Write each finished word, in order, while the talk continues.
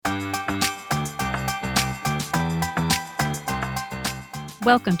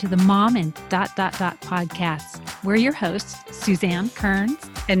Welcome to the Mom and podcast. We're your hosts, Suzanne Kearns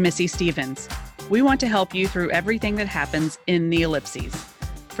and Missy Stevens. We want to help you through everything that happens in the ellipses,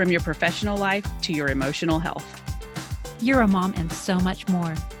 from your professional life to your emotional health. You're a mom and so much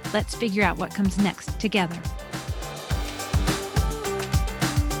more. Let's figure out what comes next together.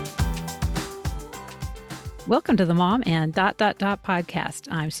 Welcome to the Mom and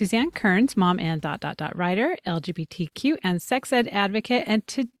podcast. I'm Suzanne Kearns, Mom and writer, LGBTQ and sex ed advocate, and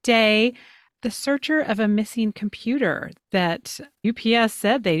today, the searcher of a missing computer that UPS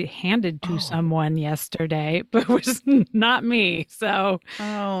said they handed to someone yesterday, but was not me. So,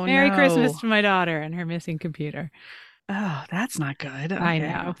 Merry Christmas to my daughter and her missing computer. Oh, that's not good. Okay, I know.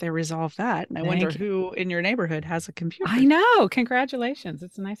 I hope they resolve that. And I wonder who in your neighborhood has a computer. I know. Congratulations.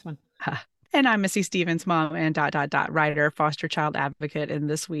 It's a nice one. And I'm Missy Stevens, Mom and writer, foster child advocate. And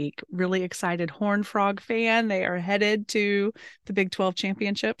this week, really excited Horned Frog fan. They are headed to the Big 12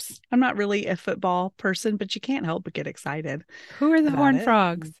 championships. I'm not really a football person, but you can't help but get excited. Who are the Horned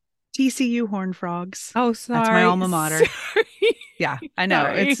Frogs? TCU Horned Frogs. Oh, sorry. That's my alma mater. Sorry. Yeah, I know.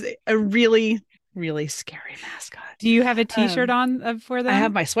 Sorry. It's a really scary mascot. Do you have a t-shirt on for them? I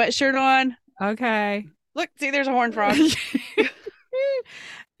have my sweatshirt on. Okay. Look, see, there's a horned frog.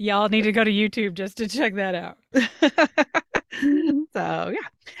 Y'all need to go to YouTube just to check that out. So, yeah.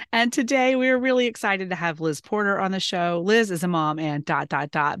 And today we're really excited to have Liz Porter on the show. Liz is a mom and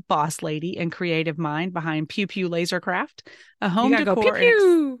boss lady and creative mind behind Pew Pew Lasercraft, a home decor. Go, pew,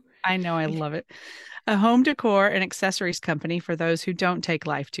 pew. I know, I love it. A home decor and accessories company for those who don't take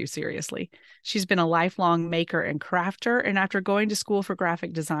life too seriously. She's been a lifelong maker and crafter, and after going to school for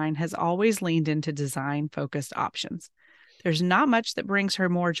graphic design, has always leaned into design-focused options. There's not much that brings her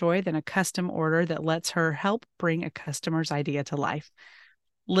more joy than a custom order that lets her help bring a customer's idea to life.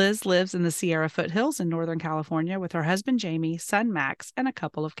 Liz lives in the Sierra foothills in Northern California with her husband, Jamie, son, Max, and a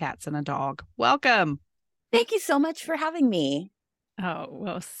couple of cats and a dog. Welcome. Thank you so much for having me. Oh,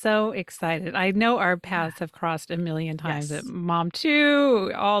 well, so excited. I know our paths have crossed a million times at Mom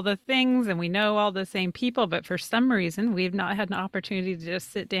Too, all the things, and we know all the same people, but for some reason, we've not had an opportunity to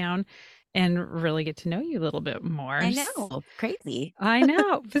just sit down and really get to know you a little bit more. I know. Crazy. I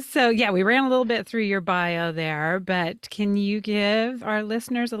know. So, yeah, we ran a little bit through your bio there, but can you give our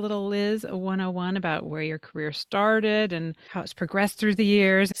listeners a little Liz 101 about where your career started and how it's progressed through the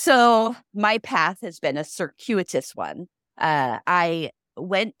years? So my path has been a circuitous one. I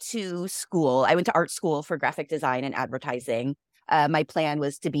went to school. I went to art school for graphic design and advertising. My plan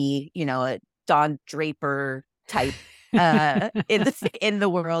was to be, a Don Draper type in the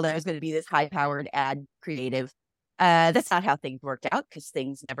world. I was going to be this high-powered ad creative. That's not how things worked out, because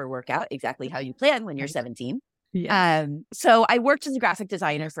things never work out exactly how you plan when you're 17. Yes. So I worked as a graphic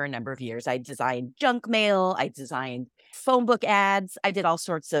designer for a number of years. I designed junk mail. I designed phone book ads. I did all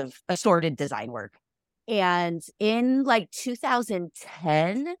sorts of assorted design work. And in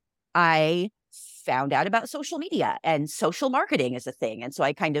 2010, I found out about social media and social marketing as a thing. And so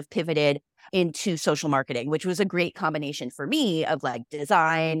I kind of pivoted into social marketing, which was a great combination for me of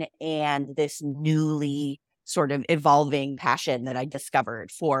design and this newly sort of evolving passion that I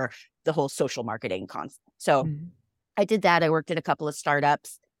discovered for the whole social marketing concept. So I did that. I worked at a couple of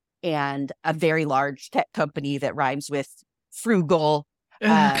startups and a very large tech company that rhymes with frugal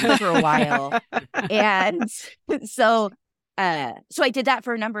for a while. And so I did that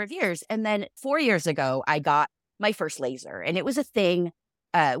for a number of years. And then 4 years ago, I got my first laser, and it was a thing.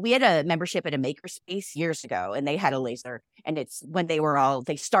 We had a membership at a makerspace years ago, and they had a laser, and it's when they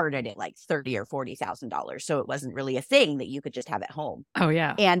started at $30,000 or $40,000. So it wasn't really a thing that you could just have at home. Oh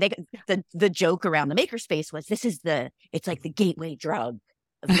yeah. And the joke around the makerspace was, it's like the gateway drug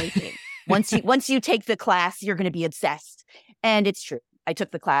of making. Once you take the class, you're going to be obsessed. And it's true. I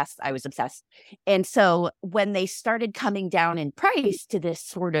took the class. I was obsessed. And so when they started coming down in price to this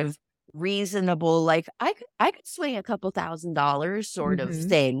sort of reasonable, I could swing a couple $1,000s sort of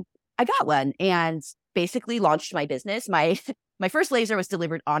thing, I got one and basically launched my business. My first laser was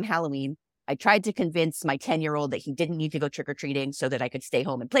delivered on Halloween. I tried to convince my 10-year-old that he didn't need to go trick-or-treating so that I could stay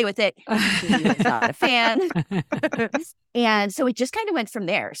home and play with it. He was not a fan. And so it just kind of went from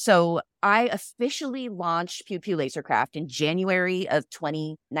there. So I officially launched Pew Pew Lasercraft in January of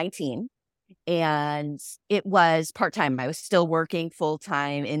 2019. And it was part-time. I was still working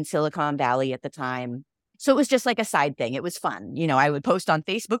full-time in Silicon Valley at the time. So it was just like a side thing. It was fun. I would post on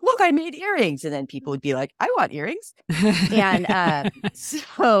Facebook, look, I made earrings. And then people would be like, I want earrings. And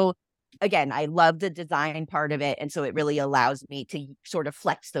so again, I love the design part of it. And so it really allows me to sort of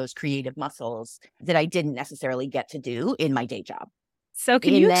flex those creative muscles that I didn't necessarily get to do in my day job. So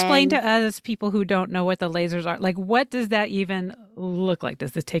can And you explain to then us, people who don't know what the lasers are, like what does that even look like?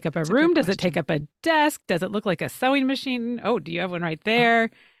 Does this take up a That's a good room? Does it take question. up a desk? Does it look like a sewing machine? Oh, do you have one right there?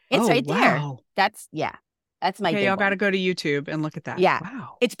 it's Oh, right there. wow. That's my Okay, big y'all got to one. go to YouTube and look at that. Yeah.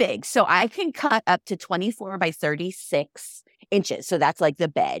 Wow. It's big. So I can cut up to 24 by 36 inches. So that's like the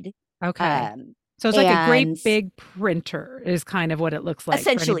bed. Okay. Um, So it's like a and great big printer is kind of what it looks like for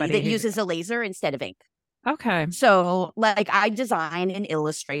essentially anybody that uses a laser instead of ink. Okay. So like I design in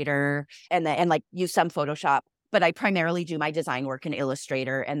Illustrator and like use some Photoshop, but I primarily do my design work in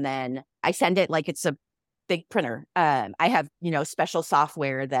Illustrator, and then I send it like it's a big printer. I have, special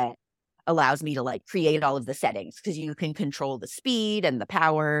software that allows me to like create all of the settings, because you can control the speed and the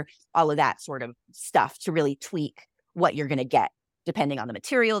power, all of that sort of stuff to really tweak what you're going to get depending on the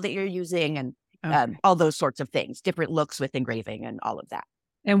material that you're using, and Okay. all those sorts of things, different looks with engraving and all of that.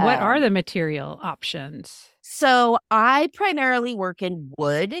 And what are Um, the material options? So I primarily work in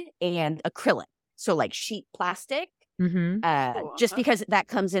wood and acrylic. So like sheet plastic, Mm-hmm. just because that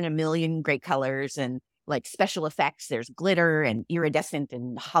comes in a million great colors and like special effects. There's glitter and iridescent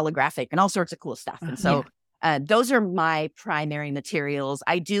and holographic and all sorts of cool stuff. And so those are my primary materials.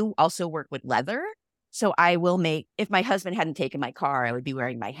 I do also work with leather. So I will make, if my husband hadn't taken my car, I would be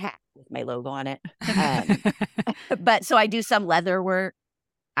wearing my hat with my logo on it. But so I do some leather work.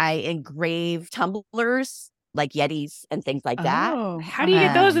 I engrave tumblers like Yetis and things like that. Oh, How do you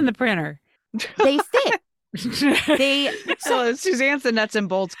get those in Um, the printer? They fit. They so Suzanne's the nuts and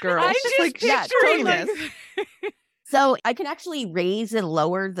bolts girl. I'm She's just like, yeah, picturing totally. So I can actually raise and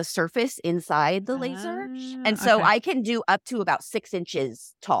lower the surface inside the laser. And so okay. I can do up to about 6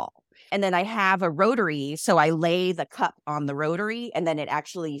 inches tall. And then I have a rotary. So I lay the cup on the rotary, and then it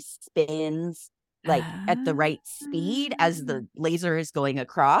actually spins like at the right speed as the laser is going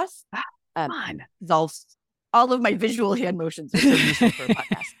across. fun. All of my visual hand motions are so useful for a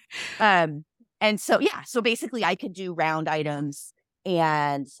podcast. And so, so basically I could do round items,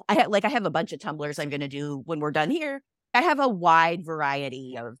 and I have a bunch of tumblers I'm going to do when we're done here. I have a wide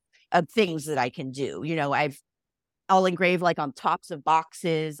variety of things that I can do. I'll engrave like on tops of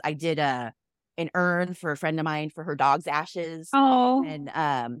boxes. I did an urn for a friend of mine for her dog's ashes. Oh. And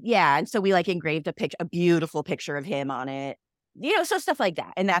and so we like engraved a beautiful picture of him on it. So stuff like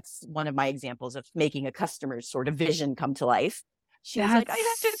that. And that's one of my examples of making a customer's sort of vision come to life. She was like, I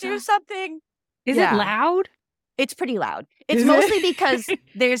have to do something. Is it loud? It's pretty loud. It's Is mostly it? because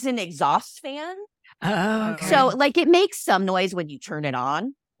there's an exhaust fan. Oh, okay. So like it makes some noise when you turn it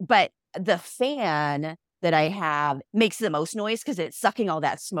on, but the fan that I have makes the most noise because it's sucking all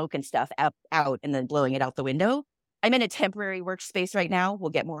that smoke and stuff out and then blowing it out the window. I'm in a temporary workspace right now. We'll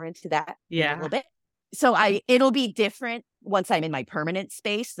get more into that in a little bit. So it'll be different once I'm in my permanent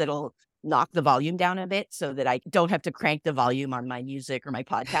space. That'll knock the volume down a bit so that I don't have to crank the volume on my music or my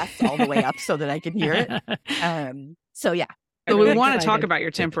podcasts all the way up so that I can hear it. So yeah. So Really we want to excited. talk about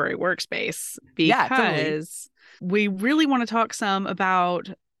your temporary workspace because Yeah, totally. we really want to talk some about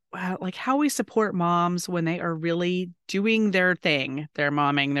like how we support moms when they are really doing their thing, their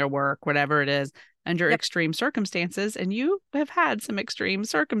momming, their work, whatever it is, under extreme circumstances. And you have had some extreme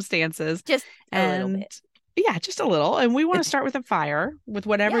circumstances. Just a little bit. Yeah, just a little. And we want to start with a fire, with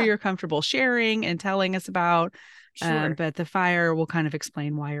whatever you're comfortable sharing and telling us about. Sure. But the fire will kind of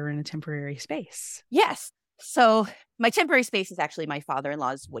explain why you're in a temporary space. Yes. So my temporary space is actually my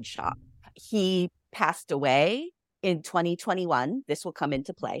father-in-law's wood shop. He passed away in 2021. This will come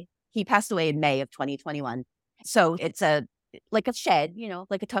into play. He passed away in May of 2021. So it's like a shed,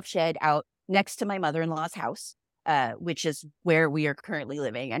 like a tough shed out next to my mother-in-law's house, which is where we are currently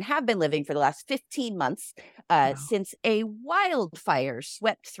living and have been living for the last 15 months since a wildfire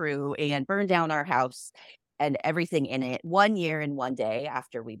swept through and burned down our house and everything in it 1 year and 1 day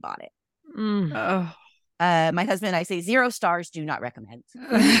after we bought it. Oh. My husband and I say 0 stars, do not recommend.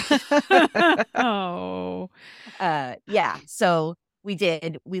 Oh. So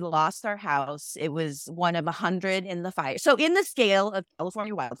we lost our house. It was one of 100 in the fire. So in the scale of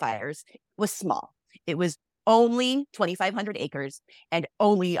California wildfires, it was small. It was only 2,500 acres and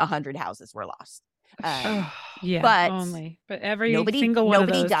only 100 houses were lost. But every single one of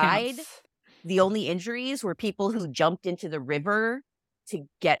nobody those died. counts. The only injuries were people who jumped into the river to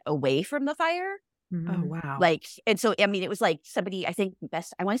get away from the fire. Oh, wow. And so, I mean, it was like somebody, I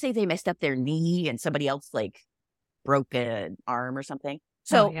want to say they messed up their knee and somebody else like broke an arm or something.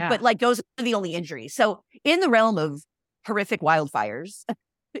 So, but like those are the only injuries. So in the realm of horrific wildfires,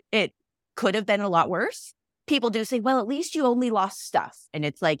 it could have been a lot worse. People do say, well, at least you only lost stuff. And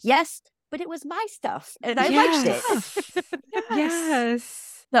it's like, yes, but it was my stuff and I liked it.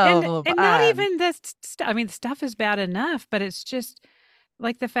 Yes. So, and not even the stuff. I mean, the stuff is bad enough, but it's just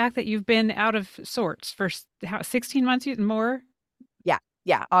like the fact that you've been out of sorts for 16 months more?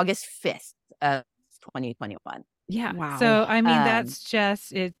 Yeah. August 5th of 2021. Yeah. Wow. So, I mean,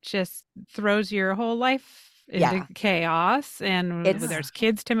 it just throws your whole life into chaos, and there's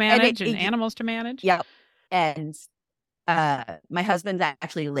kids to manage and animals to manage. Yep. And my husband's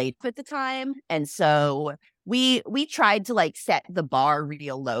actually late at the time. And so we tried to like set the bar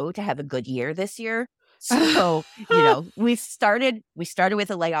real low to have a good year this year. So, we started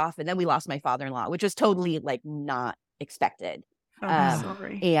with a layoff, and then we lost my father-in-law, which was totally like not expected.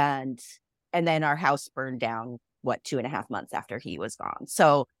 Sorry. And then our house burned down 2.5 months after he was gone.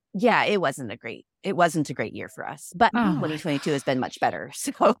 So yeah, it wasn't a great year for us, but 2022 has been much better.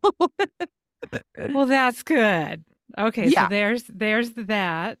 So well, that's good. Okay. Yeah. So there's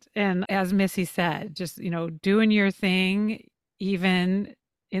that. And as Missy said, just, doing your thing, even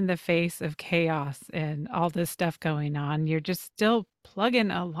in the face of chaos and all this stuff going on, you're just still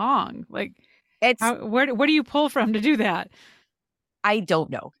plugging along. Like, where do you pull from to do that? I don't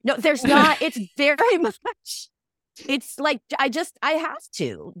know. No, there's not. It's very much. It's like, I have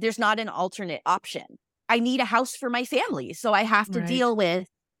to. There's not an alternate option. I need a house for my family. So I have to deal with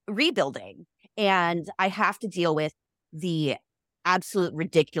rebuilding, and I have to deal with the absolute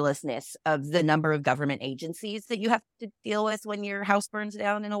ridiculousness of the number of government agencies that you have to deal with when your house burns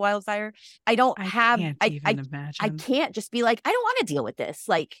down in a wildfire. I can't just be like, I don't want to deal with this.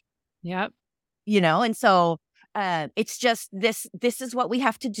 Like, yep. And so it's just this is what we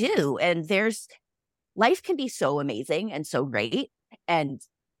have to do. And life can be so amazing and so great and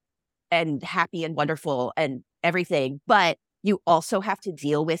happy and wonderful and everything, but you also have to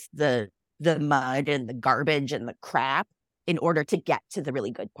deal with the mud and the garbage and the crap in order to get to the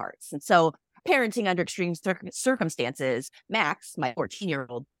really good parts. And so parenting under extreme circumstances, Max, my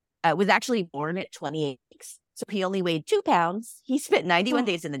 14-year-old, was actually born at 28 weeks. So he only weighed 2 pounds. He spent 91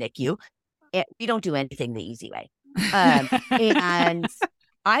 days in the NICU. We don't do anything the easy way. And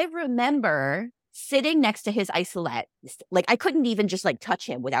I remember sitting next to his isolette. Like, I couldn't even just like touch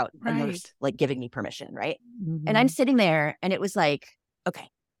him without a nurse like giving me permission, right? Mm-hmm. And I'm sitting there, and it was like, okay,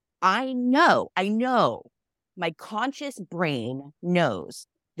 I know my conscious brain knows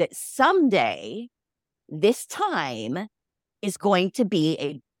that someday this time is going to be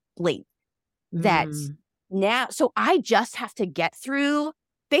a blink. Now, so I just have to get through.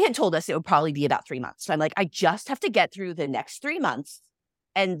 They had told us it would probably be about 3 months. So I'm like, I just have to get through the next 3 months,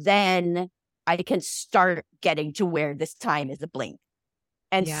 and then I can start getting to where this time is a blink.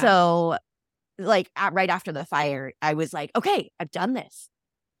 And so like right after the fire, I was like, okay, I've done this.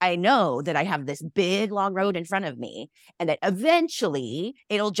 I know that I have this big, long road in front of me, and that eventually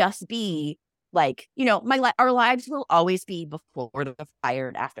it'll just be like, our lives will always be before the fire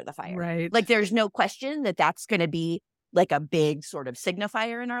and after the fire. Right. Like, there's no question that that's going to be like a big sort of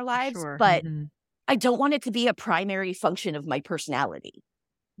signifier in our lives. Sure. But I don't want it to be a primary function of my personality.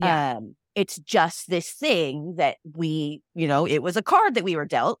 Yeah. It's just this thing that it was a card that we were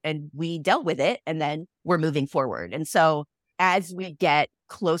dealt, and we dealt with it, and then we're moving forward. And so as we get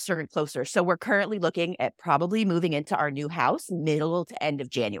closer and closer, so we're currently looking at probably moving into our new house middle to end of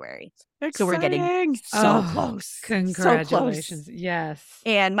January. Exciting. So we're getting so close. Congratulations. So close. Yes.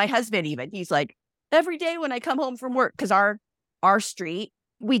 And my husband he's like, every day when I come home from work, because our street,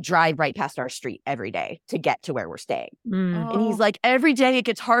 we drive right past our street every day to get to where we're staying. Mm. And he's like, every day it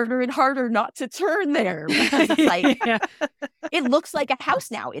gets harder and harder not to turn there. Because it's like, it looks like a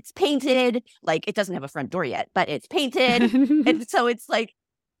house now. It's painted. Like, it doesn't have a front door yet, but it's painted. And so it's like,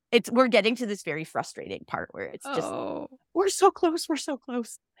 we're getting to this very frustrating part where it's just, we're so close. We're so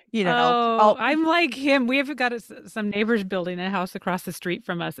close. I'm like him. We have got some neighbors building a house across the street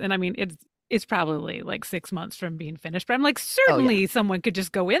from us. And I mean, it's probably like 6 months from being finished, but I'm like, certainly someone could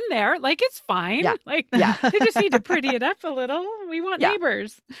just go in there. Like, it's fine. Yeah. Like, they just need to pretty it up a little. We want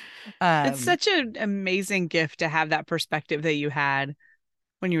neighbors. It's such an amazing gift to have that perspective that you had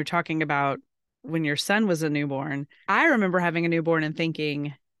when you were talking about when your son was a newborn. I remember having a newborn and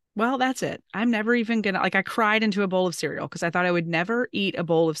thinking, well, that's it. I'm never even gonna, I cried into a bowl of cereal because I thought I would never eat a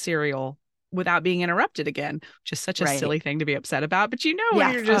bowl of cereal without being interrupted again, which is such a silly thing to be upset about. But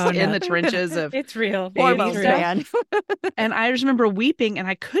when you're just in the trenches of it's real. Hormones, man. And I just remember weeping, and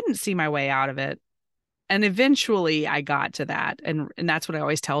I couldn't see my way out of it. And eventually I got to that. And that's what I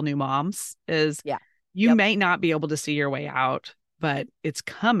always tell new moms is you may not be able to see your way out, but it's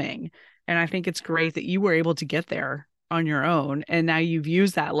coming. And I think it's great that you were able to get there on your own. And now you've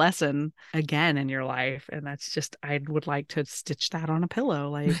used that lesson again in your life. And that's just, I would like to stitch that on a pillow.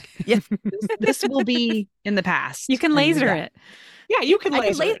 Like, this will be in the past. You can laser it. Yeah, you can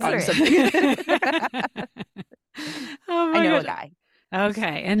laser it on something. Oh my I know God. a guy.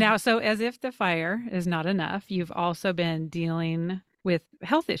 Okay. And now, so as if the fire is not enough, you've also been dealing with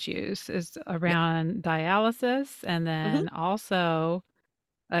health issues is Yep. around dialysis and hmm then also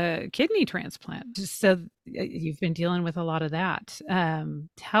a kidney transplant. So you've been dealing with a lot of that.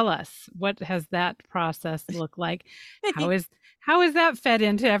 Tell us, what has that process looked like? How is that fed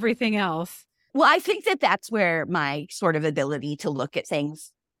into everything else? Well, I think that that's where my sort of ability to look at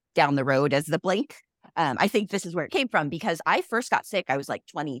things down the road as the blink. I think this is where it came from because I first got sick. I was like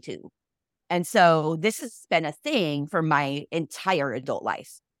 22. And so this has been a thing for my entire adult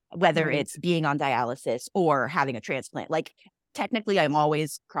life, whether Right. it's being on dialysis or having a transplant. Like, technically, I'm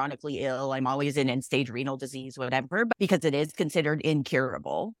always chronically ill. I'm always in end stage renal disease, whatever, but because it is considered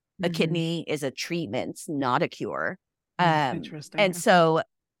incurable. A Mhm. kidney is a treatment, not a cure. Interesting. And so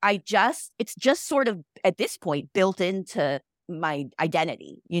it's just sort of at this point built into my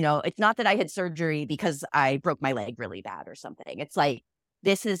identity. It's not that I had surgery because I broke my leg really bad or something. It's like,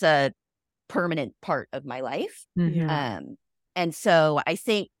 this is a permanent part of my life. Mhm. And so I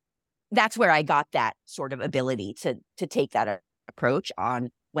think that's where I got that sort of ability to take that approach on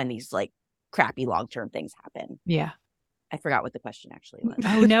when these like crappy long-term things happen. Yeah. I forgot what the question actually was.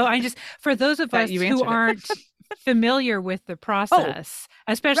 Oh no, I just for those of But us you who answered it. aren't familiar with the Oh, process,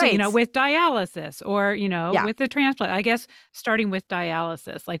 especially, right. with dialysis or, Yeah, with the transplant, I guess starting with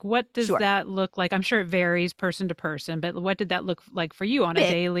dialysis, like what does sure. that look like? I'm sure it varies person to person, but what did that look like for you on a Bit.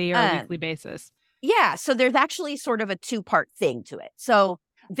 daily or a weekly basis? Yeah, so there's actually sort of a two-part thing to it. So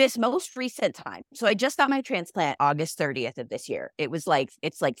this most recent time, so I just got my transplant August 30th of this year. It's like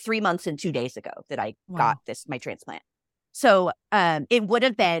 3 months and 2 days ago that I got Wow. my transplant. So it would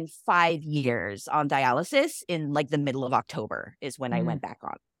have been 5 years on dialysis in like the middle of October is when I Mm. went back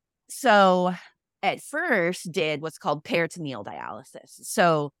on. So at first did what's called peritoneal dialysis.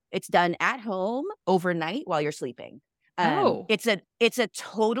 So it's done at home overnight while you're sleeping. Oh. It's a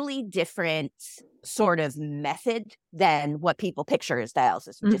totally different sort of method than what people picture as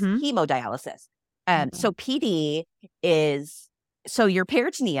dialysis, which is Mhm. hemodialysis. Mhm. So PD is so your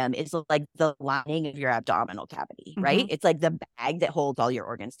peritoneum is like the lining of your abdominal cavity, right? It's like the bag that holds all your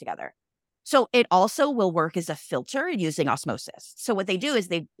organs together. So it also will work as a filter using osmosis. So what they do is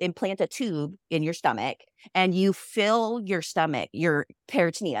they implant a tube in your stomach and you fill your stomach, your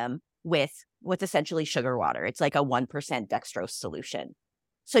peritoneum, with what's essentially sugar water. It's like a 1% dextrose solution.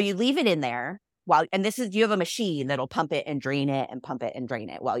 So you leave it in there and you have a machine that'll pump it and drain it and pump it and drain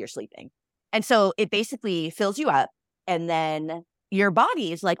it while you're sleeping. And so it basically fills you up and then your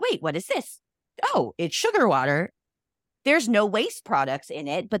body is like, wait, what is this? Oh, it's sugar water. There's no waste products in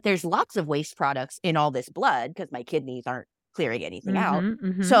it, but there's lots of waste products in all this blood because my kidneys aren't clearing anything out. Mhm.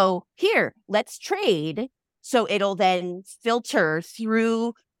 Mhm. So here, let's trade. So it'll then filter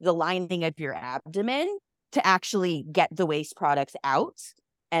through the lining of your abdomen to actually get the waste products out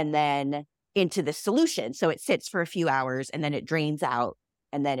and then into the solution. So it sits for a few hours and then it drains out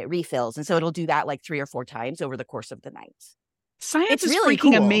and then it refills. And so it'll do that like 3 or 4 times over the course of the night. Science It's is really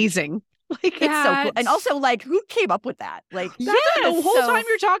freaking cool. amazing. Like, It's so cool. And That's also, like, who came up with that? Like, that's the Yes. whole so time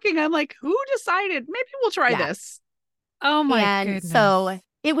you're talking, I'm like, who decided? Maybe we'll try Yeah. this. Oh my and goodness. so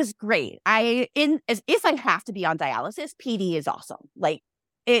it was great. As if I have to be on dialysis, PD is awesome. Like,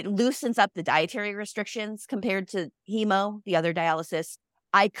 it loosens up the dietary restrictions compared to hemo, the other dialysis.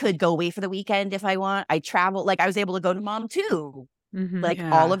 I could go away for the weekend if I want. I travel, like I was able to go to Mom too, Mhm. like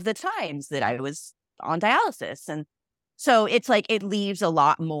Yeah. all of the times that I was on dialysis. And so it's like, it leaves a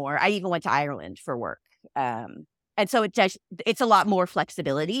lot more. I even went to Ireland for work. And so it's a lot more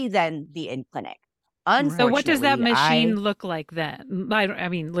flexibility than the in-clinic. So what does that Unfortunately, machine look like then? I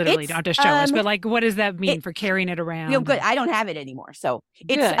mean, literally, It's, not to show us, um, but like, what does that mean it for carrying it around? good. I don't have it anymore. So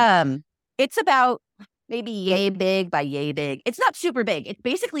Good. it's about maybe yay big by yay big. It's not super big. It's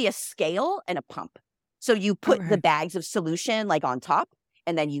basically a scale and a pump. So you put the Okay. bags of solution like on top,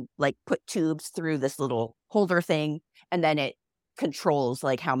 and then you like put tubes through this little holder thing, and then it controls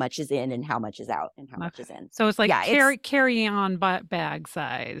like how much is in and how much is out and how much is in. So it's like Yeah, carry on bag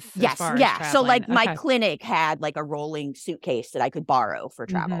size as Yes, far as yeah. So like traveling. my Okay. clinic had like a rolling suitcase that I could borrow for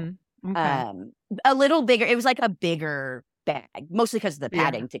travel. Mhm. Okay. A little bigger. It was like a bigger bag, mostly because of the Yeah.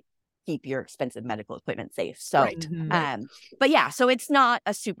 padding to keep your expensive medical equipment safe. So, Right. Mhm. but yeah, so it's not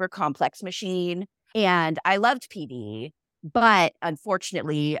a super complex machine. And I loved PD, but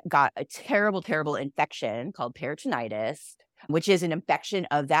unfortunately got a terrible, terrible infection called peritonitis, which is an infection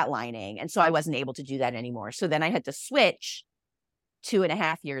of that lining. And so I wasn't able to do that anymore. So then I had to switch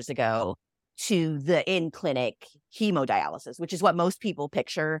 2.5 years ago to the in-clinic hemodialysis, which is what most people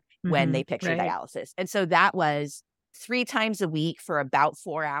picture when they picture Right. dialysis. And so that was 3 times a week for about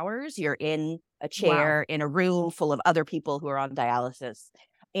 4 hours. You're in a chair in a room full of other people who are on dialysis.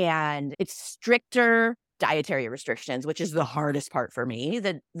 And it's stricter dietary restrictions, which is the hardest part for me.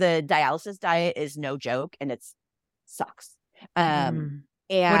 The dialysis diet is no joke, and it sucks. And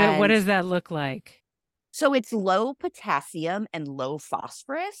what does that look like? So it's low potassium and low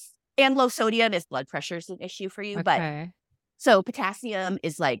phosphorus, and low sodium if blood pressure is an issue for you. Okay. But so potassium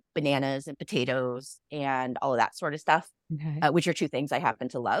is like bananas and potatoes and all of that sort of stuff, which are two things I happen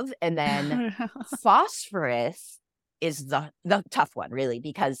to love. And then phosphorus is the tough one, really,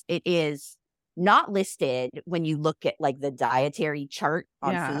 because it is not listed when you look at like the dietary chart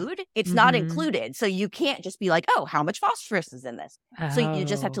on food. It's not included. So you can't just be like, oh, how much phosphorus is in this? So you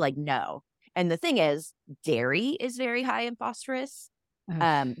just have to like know. And the thing is, dairy is very high in phosphorus.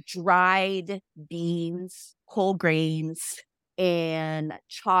 Dried beans, whole grains, and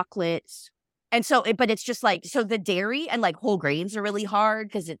chocolates. And so, but it's just like, so the dairy and like whole grains are really hard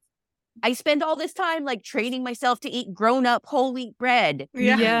because I spend all this time like training myself to eat grown up whole wheat bread.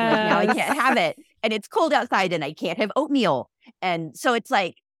 Yeah. Now I can't have it. And it's cold outside and I can't have oatmeal. And so it's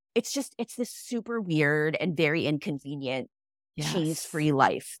like, it's this super weird and very inconvenient cheese-free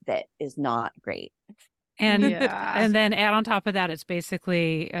life that is not great. And and then add on top of that, it's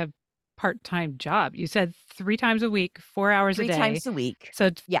basically a part-time job. You said 3 times a week, 4 hours a day. 3 times a week. So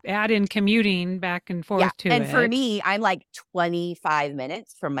add in commuting back and forth to it. And for me, I'm like 25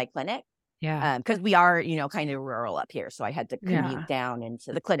 minutes from my clinic. Yeah. Because we are, kind of rural up here. So I had to commute down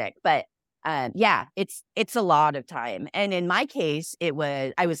into the clinic. But it's a lot of time. And in my case, I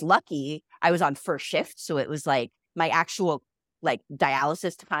was lucky. I was on first shift. So it was like my actual like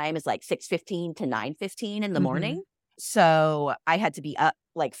dialysis time is like 6:15 to 9:15 in the morning. So I had to be up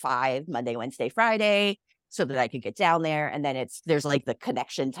like 5 Monday, Wednesday, Friday so that I could get down there. And then there's like the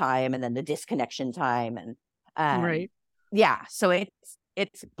connection time and then the disconnection time. And right. Yeah. So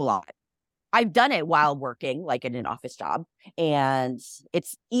it's a lot. I've done it while working like in an office job, and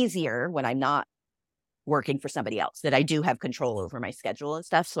it's easier when I'm not working for somebody else, that I do have control over my schedule and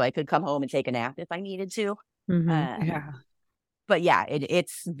stuff. So I could come home and take a nap if I needed to. But yeah,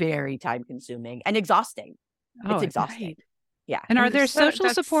 it's very time consuming and exhausing. It's exhausting. Right. Yeah. And are there social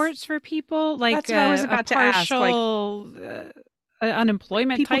supports for people like that's what I was about to ask, partial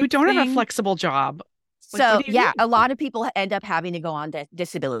unemployment people type who don't thing? have a flexible job? So a lot of people end up having to go on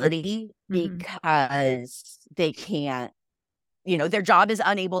disability because they can't, their job is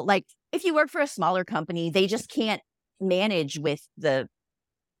unable. Like if you work for a smaller company, they just can't manage with the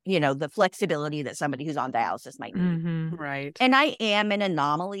flexibility that somebody who's on dialysis might need. Right. And I am an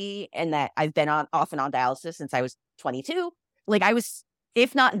anomaly in that I've been off and on dialysis since I was 22. Like I was,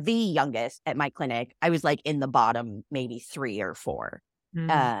 if not the youngest at my clinic, I was like in the bottom, maybe 3 or 4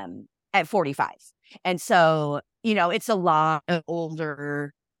 at 45. And so, it's a lot of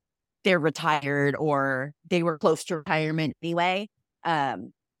older, they're retired or they were close to retirement anyway.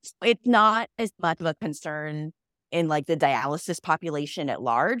 It's not as much of a concern in like the dialysis population at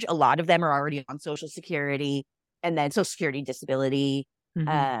large. A lot of them are already on Social Security and then Social Security disability.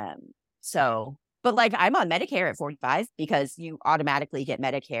 But like I'm on Medicare at 45 because you automatically get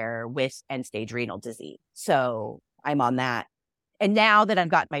Medicare with end stage renal disease. So I'm on that. And now that I've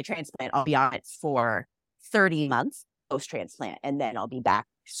got my transplant, I'll be on it for 30 months post-transplant. And then I'll be back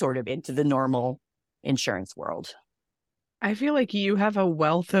sort of into the normal insurance world. I feel like you have a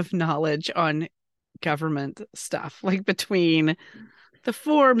wealth of knowledge on government stuff, like between the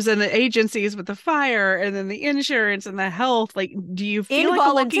forms and the agencies with the fire and then the insurance and the health. Like, do you feel like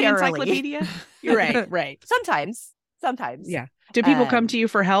a walking encyclopedia? You're right. Sometimes. Yeah. Do people come to you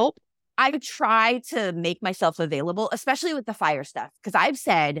for help? I try to make myself available, especially with the fire stuff, because I've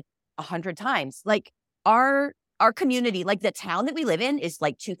said 100 times, like our community, like the town that we live in is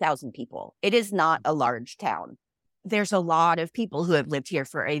like 2,000 people. It is not a large town. There's a lot of people who have lived here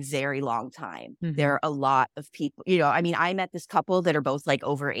for a very long time. There are a lot of people, I met this couple that are both like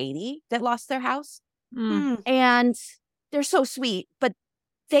over 80 that lost their house and they're so sweet, but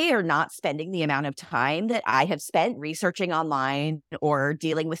they are not spending the amount of time that I have spent researching online or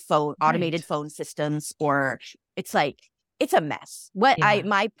dealing with automated phone systems, or it's like, it's a mess.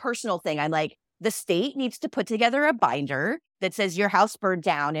 My personal thing, I'm like, the state needs to put together a binder that says your house burned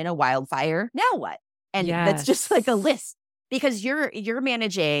down in a wildfire. Now what? And that's just like a list, because you're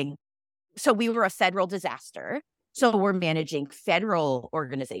managing. So we were a federal disaster. So we're managing federal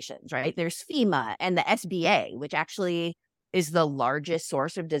organizations, right? There's FEMA and the SBA, which actually is the largest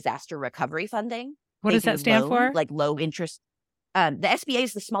source of disaster recovery funding. What does that stand for? Like low interest. The SBA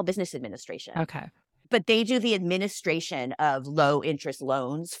is the Small Business Administration. Okay. But they do the administration of low interest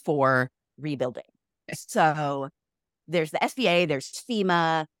loans for rebuilding. So there's the SBA, there's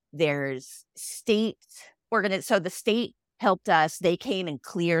FEMA, There's state so the state helped us. They came and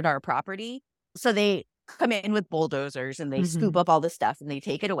cleared our property. So they come in with bulldozers and they scoop up all this stuff and they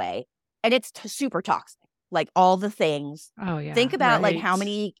take it away. And it's super toxic, like all the things. Oh, yeah. Think about like how Right.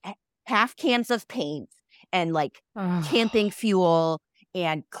 many half cans of paint and like Oh. camping fuel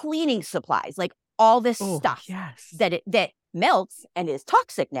and cleaning supplies, like all this Oh, stuff yes. that melts and is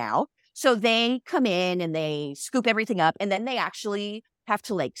toxic now. So they come in and they scoop everything up, and then they actually have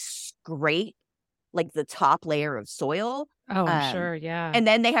to like scrape like the top layer of soil. Oh, I'm sure. Yeah. And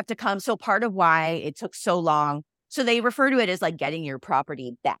then they have to come. So part of why it took so long, so they refer to it as like getting your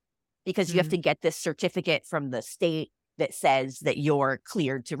property back, because you have to get this certificate from the state that says that you're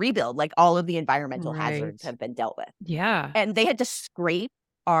cleared to rebuild. Like all of the environmental hazards Right. have been dealt with. Yeah. And they had to scrape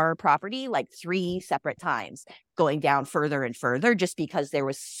our property like 3 separate times, going down further and further, just because there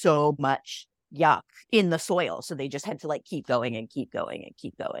was so much yuck in the soil. So they just had to like keep going and keep going and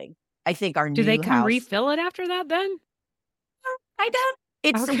keep going. I think our Do new they come house, refill it after that then? I don't.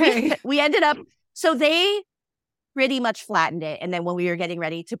 It's Okay. we ended up. So they pretty much flattened it, and then when we were getting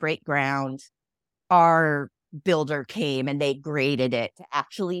ready to break ground, our builder came and they graded it to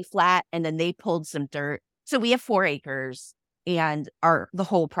actually flat, and then they pulled some dirt. So we have 4 acres, and the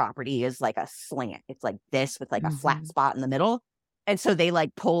whole property is like a slant. It's like this with like a flat spot in the middle, and so they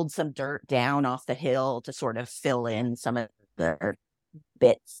like pulled some dirt down off the hill to sort of fill in some of the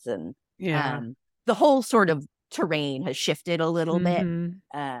bits, and Yeah. the whole sort of terrain has shifted a little bit,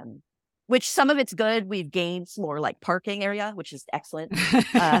 Mhm. which some of it's good. We've gained some more like parking area, which is excellent.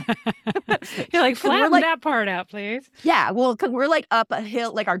 You're like, 'cause we're flatten like- that part out, please. Yeah, well, because we're like up a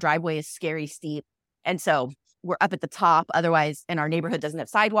hill, like our driveway is scary steep. And so we're up at the top. Otherwise, and our neighborhood doesn't have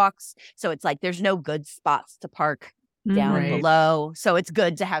sidewalks. So it's like there's no good spots to park down Right. below. So it's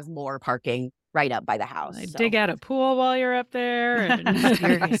good to have more parking right up by the house. Like, So dig out a pool while you're up there. And...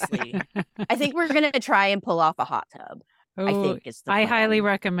 Seriously. I think we're going to try and pull off a hot tub. I Oh, think is the I highly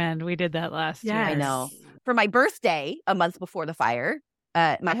plan. recommend. We did that last year. I know. For my birthday, a month before the fire,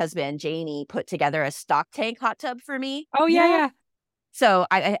 my husband, Jamie, put together a stock tank hot tub for me. Oh, yeah. So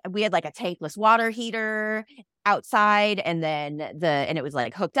we had like a tankless water heater outside, and then and it was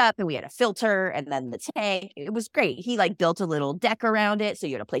like hooked up, and we had a filter, and then the tank. It was great. He like built a little deck around it, so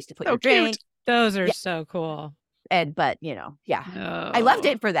you had a place to put So your cute. drink. Those are Yeah. so cool. But I loved Oh,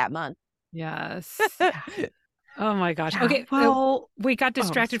 it for that month. Yes. Oh my gosh. Yeah, Okay. well, we got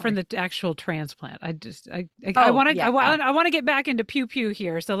distracted from sorry. the actual transplant. I Oh, want to yeah. I want to get back into pew pew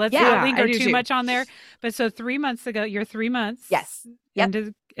here. So let's Yeah, not linger I do too too. much on there. But so 3 months ago, you're 3 months. Yes.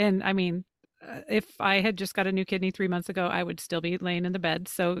 Yep. And I mean, if I had just got a new kidney 3 months ago, I would still be laying in the bed.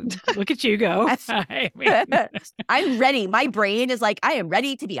 So look at you go. I mean, I'm ready. My brain is like, I am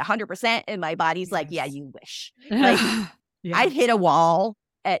ready to be 100%. And my body's like, yeah, Yes. you wish. Like, yeah. I hit a wall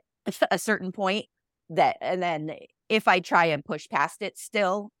at a certain point and then if I try and push past it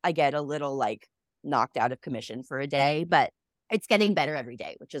still, I get a little like knocked out of commission for a day, but it's getting better every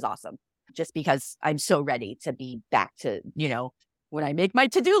day, which is awesome. Just because I'm so ready to be back to, when I make my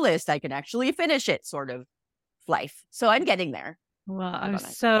to-do list, I can actually finish it sort of life. So I'm getting there. Well, I'm on it.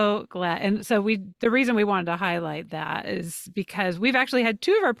 so glad. And so the reason we wanted to highlight that is because we've actually had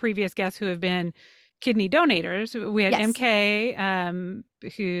 2 of our previous guests who have been kidney donators. We had Yes. MK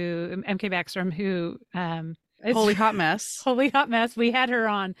Backstrom, who is Holy hot mess. Holy Hot Mess. We had her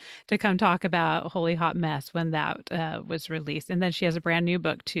on to come talk about Holy Hot Mess when that was released. And then she has a brand new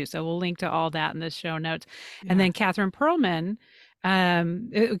book too. So we'll link to all that in the show notes. And then Catherine Perlman,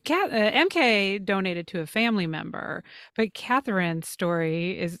 MK donated to a family member, but Catherine's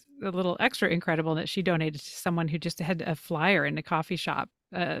story is a little extra incredible that she donated to someone who just had a flyer in a coffee shop.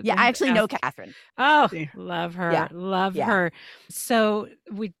 I actually know Catherine. Oh, Yeah. love her. Yeah. Love Yeah. her. So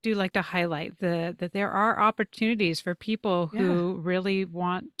we do like to highlight that there are opportunities for people who really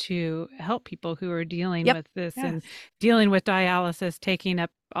want to help people who are dealing Yep. with this Yes. and dealing with dialysis, taking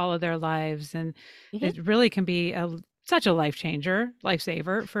up all of their lives. And Mhm. it really can be such a life changer,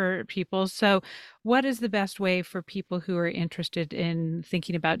 lifesaver for people. So what is the best way for people who are interested in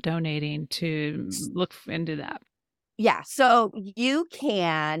thinking about donating to look into that? Yeah. So you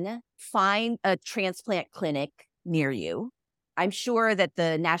can find a transplant clinic near you. I'm sure that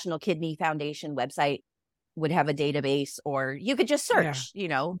the National Kidney Foundation website would have a database, or you could just search,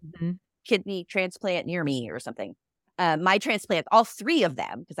 Mhm. kidney transplant near me or something. My transplant, all 3 of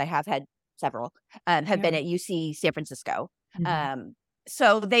them, because I have had several, have been at UC San Francisco. Mhm.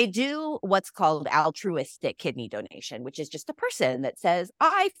 So they do what's called altruistic kidney donation, which is just a person that says,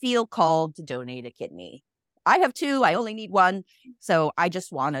 I feel called to donate a kidney. I have 2, I only need 1. So I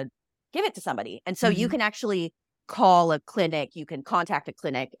just want to give it to somebody. And so you Mhm. can actually call a clinic, you can contact a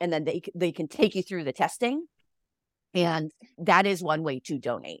clinic, and then they can take you through the testing. And that is one way to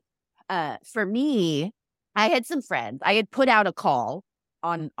donate. For me, I had some friends. I had put out a call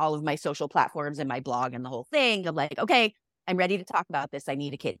on all of my social platforms and my blog and the whole thing. I'm like, okay, I'm ready to talk about this. I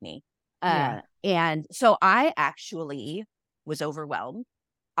need a kidney. And so I actually was overwhelmed.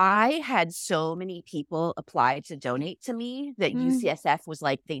 I had so many people apply to donate to me that UCSF was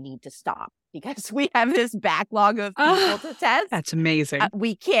like, they need to stop because we have this backlog of people to test. That's amazing.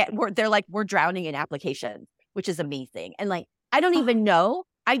 We can't, they're like, we're drowning in applications, which is amazing. And like, I don't even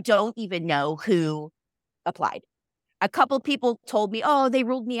know who applied. A couple people told me, oh, they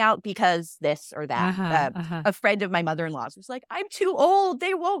ruled me out because this or that. A friend of my mother-in-law's was like, I'm too old.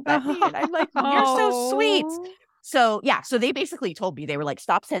 They won't let me. And I'm like, you're so sweet. So yeah, so they basically told me, they were like,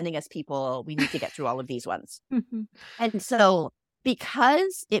 stop sending us people. We need to get through all of these ones. And so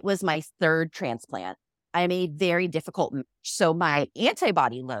because it was my third transplant, I made very difficult. So my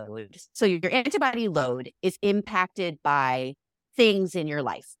antibody load, so your antibody load is impacted by things in your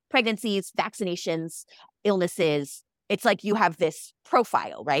life, pregnancies, vaccinations, illnesses. It's like you have this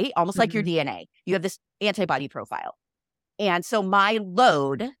profile, right? Almost like your DNA. You have this antibody profile. And so my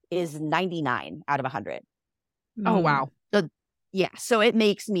load is 99 out of 100. Oh, wow. So, yeah. So it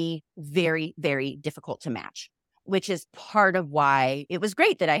makes me very, very difficult to match, which is part of why it was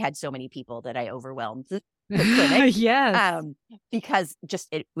great that I had so many people that I overwhelmed the clinic. Yes. Because just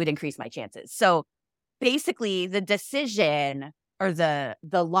it would increase my chances. So basically the decision or the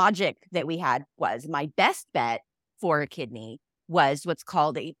logic that we had was my best bet for a kidney was what's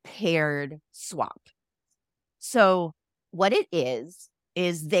called a paired swap. So what it is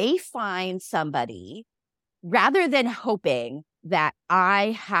they find somebody, rather than hoping that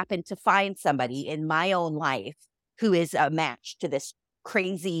I happen to find somebody in my own life who is a match to this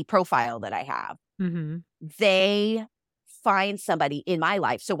crazy profile that I have, they find somebody in my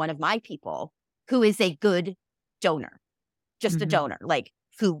life. So one of my people who is a good donor, just a donor, like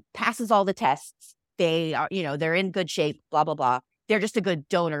who passes all the tests. They are, they're in good shape, blah, blah, blah. They're just a good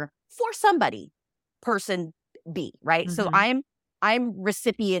donor for somebody, person B, right? So I'm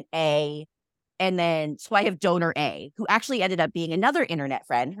recipient A. And then, so I have donor A, who actually ended up being another internet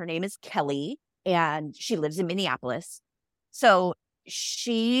friend. Her name is Kelly, and she lives in Minneapolis. So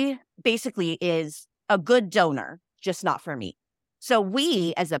she basically is a good donor, just not for me. So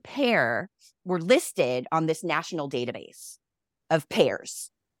we, as a pair, were listed on this national database of pairs.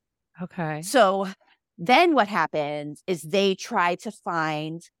 Okay. So then what happens is they try to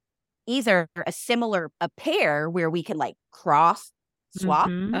find either a pair where we can like cross swap.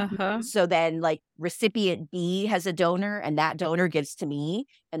 So then like recipient B has a donor and that donor gives to me.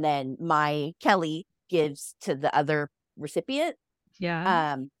 And then my Kelly gives to the other recipient.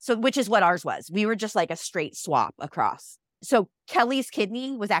 Yeah. So which is what ours was. We were just like a straight swap across. So Kelly's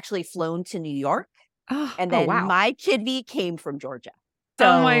kidney was actually flown to New York. And then my kidney came from Georgia. So,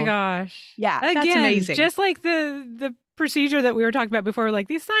 oh my gosh. Yeah. Again, that's amazing. Just like the procedure that we were talking about before, like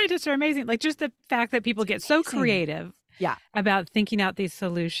these scientists are amazing. Like just the fact that people get so creative about thinking out these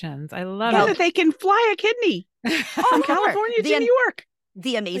solutions. I love it. That they can fly a kidney from California to New York.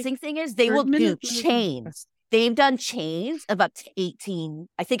 The amazing thing is they will do chains. They've done chains of up to 18.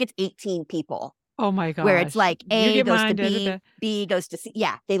 I think it's 18 people. Oh my gosh. Where it's like A goes to B, B goes to C.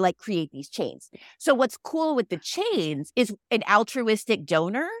 Yeah, they like create these chains. So what's cool with the chains is an altruistic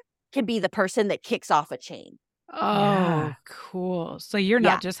donor can be the person that kicks off a chain. Oh, cool. So you're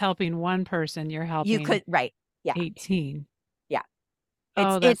not just helping one person, you're helping 18. Yeah.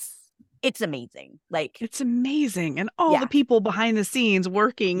 It's amazing. Like it's amazing. And all the people behind the scenes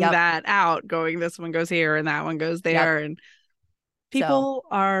working that out, going this one goes here and that one goes there. And people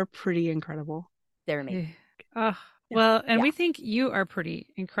are pretty incredible. They're amazing. Well, and we think you are pretty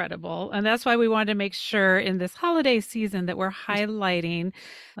incredible. And that's why we wanted to make sure in this holiday season that we're highlighting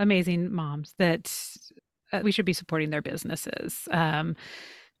amazing moms that we should be supporting their businesses.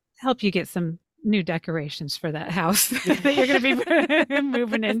 Help you get some new decorations for that house that you're going to be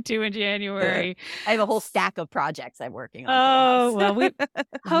moving into in January. I have a whole stack of projects I'm working on. Oh, well,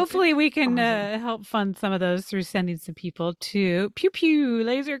 hopefully we can help fund some of those through sending some people to Pew Pew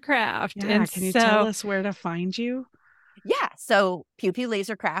Lasercraft. Yeah, and can you tell us where to find you? Yeah, so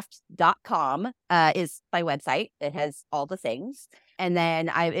pewpewlasercraft.com is my website. It has all the things. And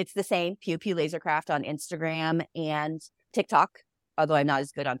then it's the same, Pew Pew Lasercraft on Instagram and TikTok. Although I'm not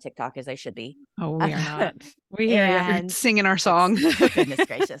as good on TikTok as I should be. Oh, we are not. We hear you singing our song. Goodness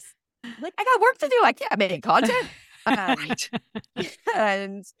gracious. Like, I got work to do. I can't make content.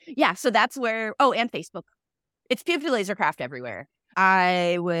 And yeah, so that's where, and Facebook. It's Pew Pew Lasercraft everywhere.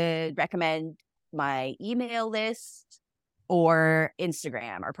 I would recommend my email list or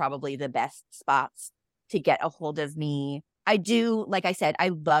Instagram are probably the best spots to get a hold of me. I do, like I said, I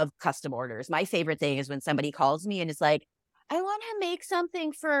love custom orders. My favorite thing is when somebody calls me and is like, I want to make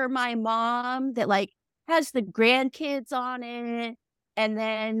something for my mom that like has the grandkids on it. And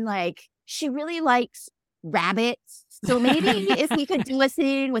then like she really likes rabbits. So maybe if we could do a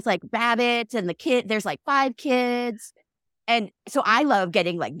thing with like rabbits and the kid, there's like 5 kids. And so I love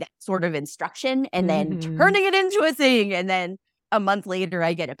getting like that sort of instruction and then turning it into a thing. And then a month later,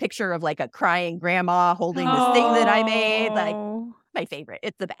 I get a picture of like a crying grandma holding this thing that I made. Like my favorite.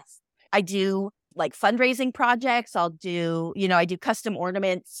 It's the best. I do like fundraising projects. I'll do, I do custom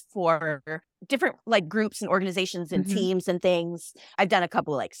ornaments for different like groups and organizations and teams and things. I've done a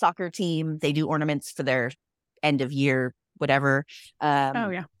couple like soccer team. They do ornaments for their end of year, whatever.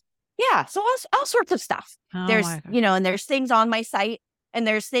 Yeah. So all sorts of stuff. There's, and there's things on my site and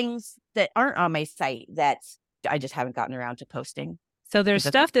there's things that aren't on my site that I just haven't gotten around to posting. So there's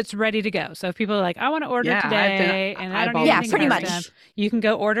stuff that's ready to go. So if people are like, I want to order today and I don't need anything pretty custom, much. You can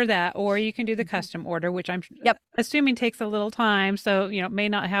go order that, or you can do the custom order, which I'm assuming takes a little time. So, may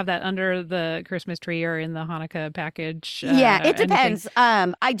not have that under the Christmas tree or in the Hanukkah package. It depends.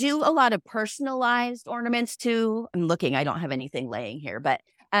 I do a lot of personalized ornaments too. I'm looking, I don't have anything laying here, but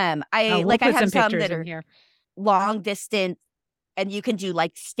I have some that are here. Long distance, and you can do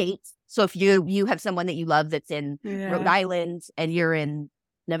like states. So if you have someone that you love that's in Rhode Island and you're in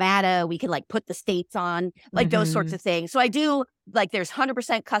Nevada, we can like put the states on, like those sorts of things. So I do like there's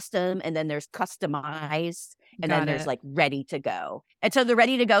 100% custom and then there's customized and then there's like ready to go. And so the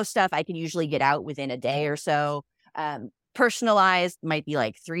ready to go stuff I can usually get out within a day or so. Personalized might be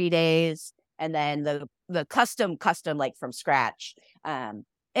like 3 days. And then the custom like from scratch,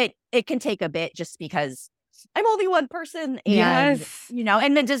 it can take a bit just because I'm only one person and,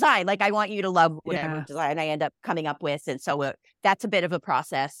 and the design, like I want you to love whatever design I end up coming up with. And so that's a bit of a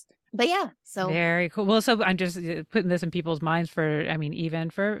process, but so. Very cool. Well, so I'm just putting this in people's minds even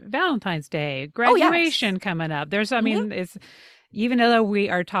for Valentine's Day, graduation coming up. There's, it's, even though we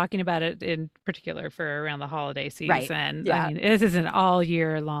are talking about it in particular for around the holiday season, this isn't all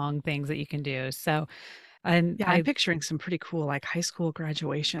year long things that you can do. So, I'm picturing some pretty cool, like high school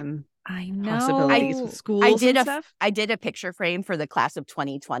graduation possibilities with schools and stuff. I did a picture frame for the class of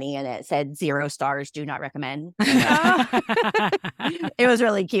 2020 and it said 0 stars, do not recommend. It was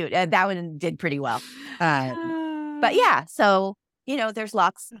really cute. That one did pretty well. But so, there's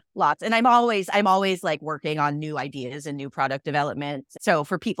lots. And I'm always like working on new ideas and new product development. So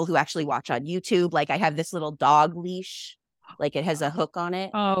for people who actually watch on YouTube, like I have this little dog leash. Like it has a hook on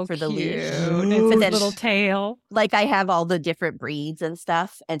it for the leash. It's a little tail. Like I have all the different breeds and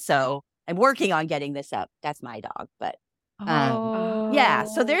stuff. And so I'm working on getting this up. That's my dog. But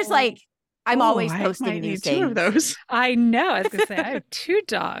so there's like, I'm always posting new things. 2 of those. I know. I was going to say, I have 2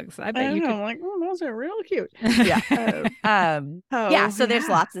 dogs. I bet you could. I'm like, those are real cute. So there's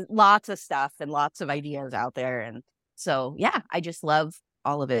lots of stuff and lots of ideas out there. And so, I just love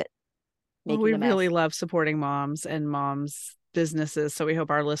all of it. We really love supporting moms and moms businesses. So we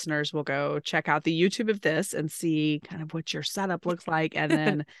hope our listeners will go check out the YouTube of this and see kind of what your setup looks like. And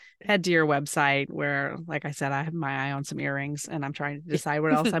then head to your website where, like I said, I have my eye on some earrings and I'm trying to decide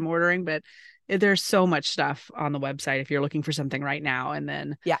what else I'm ordering. But there's so much stuff on the website if you're looking for something right now. And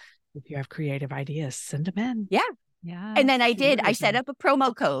then if you have creative ideas, send them in. Yeah. And then I set up a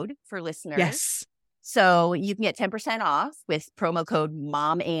promo code for listeners. Yes. So you can get 10% off with promo code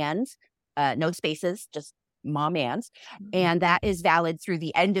MOMAND. No spaces, just Mom Ands. And that is valid through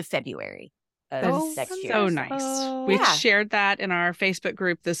the end of February of next year. So nice. We've shared that in our Facebook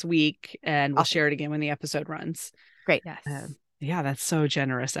group this week, and we'll share it again when the episode runs. Great. Yes. That's so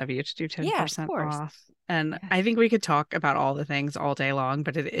generous of you to do 10% off. And Yes. I think we could talk about all the things all day long,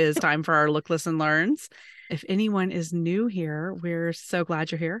 but it is time for our Look, Listen, Learns. If anyone is new here, we're so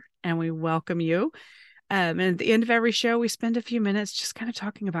glad you're here and we welcome you. And at the end of every show, we spend a few minutes just kind of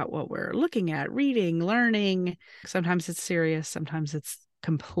talking about what we're looking at, reading, learning. Sometimes it's serious. Sometimes it's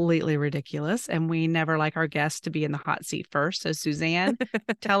completely ridiculous. And we never like our guests to be in the hot seat first. So Suzanne,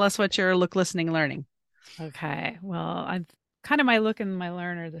 tell us what you're listening, learning. Okay. Well, I'm kind of my look and my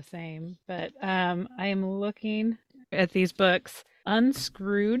learn are the same, but I am looking at these books,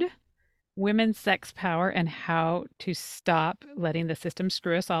 Unscrewed, Women's Sex Power and How to Stop Letting the System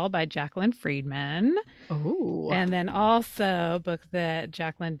Screw Us All by Jacqueline Friedman. Oh. And then also a book that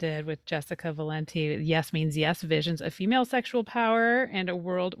Jacqueline did with Jessica Valenti, Yes Means Yes, Visions of Female Sexual Power and a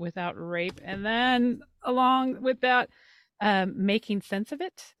World Without Rape. And then along with that, Making Sense of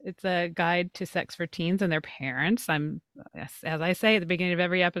It. It's a guide to sex for teens and their parents. I'm, as I say at the beginning of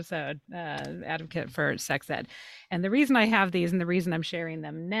every episode, advocate for sex ed. And the reason I have these and the reason I'm sharing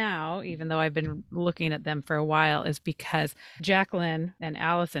them now, even though I've been looking at them for a while, is because Jacqueline and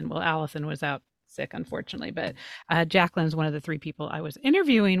Allison, well, Allison was out sick, unfortunately, but Jacqueline's one of the 3 people I was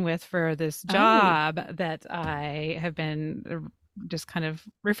interviewing with for this job that I have been just kind of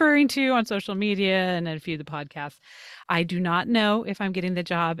referring to on social media and a few of the podcasts. I do not know if I'm getting the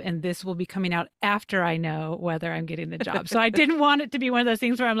job, and this will be coming out after I know whether I'm getting the job. So I didn't want it to be one of those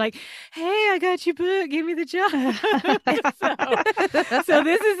things where I'm like, hey, I got your book, give me the job. so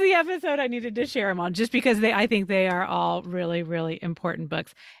this is the episode I needed to share them on, just because I think they are all really, really important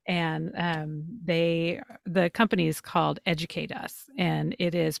books. And the company is called Educate Us, and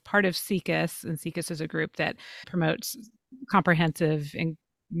it is part of SIECUS, and SIECUS is a group that promotes comprehensive and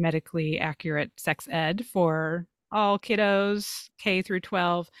medically accurate sex ed for all kiddos, K through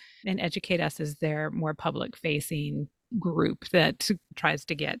 12, and Educate Us is their more public facing group that tries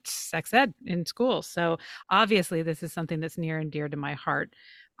to get sex ed in schools. So obviously this is something that's near and dear to my heart.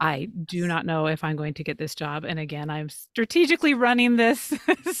 I do not know if I'm going to get this job. And again, I'm strategically running this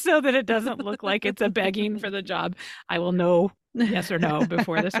so that it doesn't look like it's a begging for the job. I will know yes or no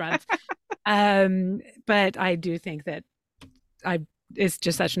before this runs. But I do think that it's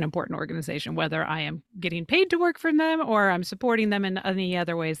just such an important organization, whether I am getting paid to work for them or I'm supporting them in any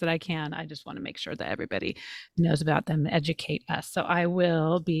other ways that I can. I just want to make sure that everybody knows about them, Educate Us. So I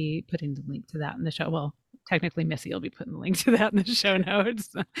will be putting the link to that in the show. Well, technically Missy will be putting the link to that in the show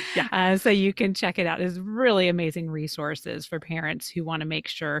notes. Yeah. So you can check it out. It's really amazing resources for parents who want to make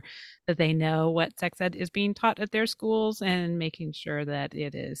sure that they know what sex ed is being taught at their schools and making sure that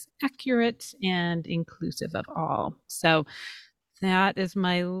it is accurate and inclusive of all. So that is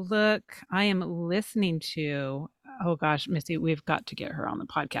my look. I am listening to, oh gosh, Missy, we've got to get her on the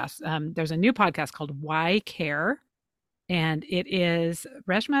podcast. There's a new podcast called Why Care? And it is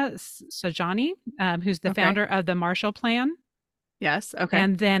Reshma Saujani, who's the founder of the Marshall Plan. Yes. Okay.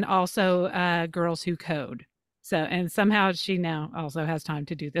 And then also Girls Who Code. So, and somehow she now also has time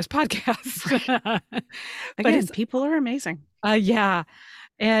to do this podcast. Again, people are amazing. Yeah.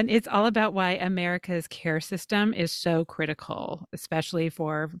 And it's all about why America's care system is so critical, especially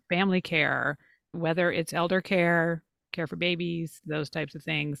for family care, whether it's elder care, care for babies, those types of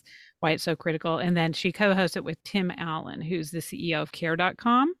things, why it's so critical. And then she co-hosts it with Tim Allen, who's the CEO of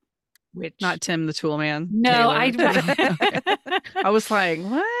care.com. Which not Tim the Tool Man. No, I was like,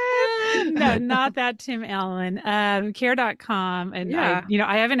 what? No, not that Tim Allen. Care.com. And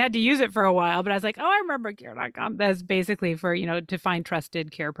I haven't had to use it for a while, but I was like, oh, I remember care.com. That's basically for, to find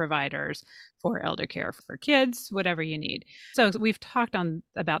trusted care providers for elder care for kids, whatever you need. So we've talked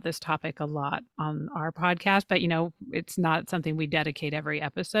about this topic a lot on our podcast, but it's not something we dedicate every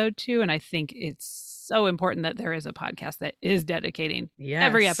episode to. And I think it's so important that there is a podcast that is dedicating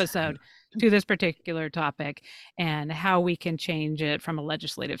every episode to this particular topic and how we can change it from a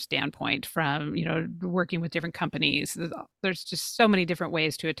legislative standpoint, from, working with different companies. There's just so many different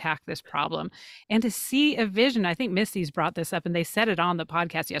ways to attack this problem and to see a vision. I think Missy's brought this up and they said it on the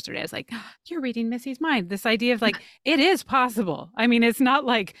podcast yesterday. I was like, oh, you're reading Missy's mind. This idea of it is possible. I mean, it's not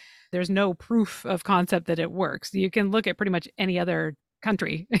like there's no proof of concept that it works. You can look at pretty much any other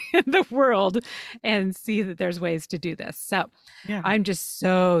country in the world and see that there's ways to do this. So I'm just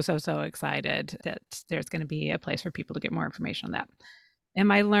so excited that there's going to be a place for people to get more information on that.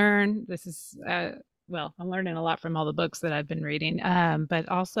 And I learn, this is, I'm learning a lot from all the books that I've been reading. But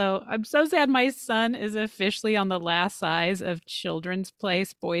also I'm so sad my son is officially on the last size of Children's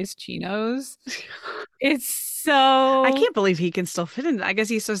Place boys chinos. It's so, I can't believe he can still fit in. I guess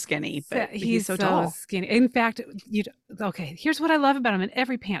he's so skinny, but he's so tall. Skinny. In fact, here's what I love about him. And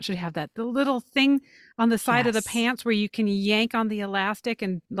every pant should have the little thing on the side of the pants where you can yank on the elastic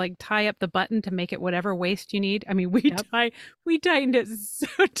and tie up the button to make it whatever waist you need. I mean, we tightened it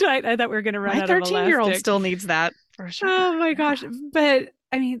so tight. I thought we were going to run out of elastic. My 13-year-old still needs that for sure. Oh my gosh. But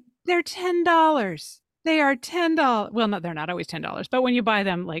I mean, they're $10. They are $10. Well, no, they're not always $10, but when you buy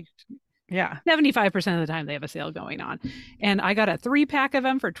them, 75% of the time they have a sale going on. And I got a 3-pack of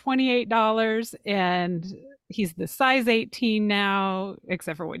them for $28, and he's the size 18 now,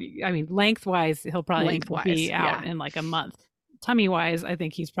 except for lengthwise, he'll probably be out in a month. Tummy wise, I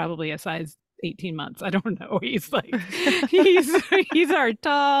think he's probably a size 18 months. I don't know. He's he's our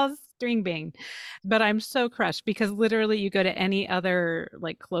tall string bean. But I'm so crushed because literally you go to any other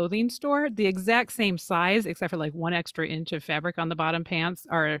clothing store, the exact same size, except for 1 extra inch of fabric on the bottom pants,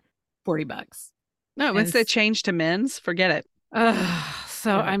 are $40. No, once they change to men's, forget it.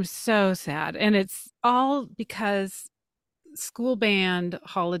 I'm so sad. And it's all because school band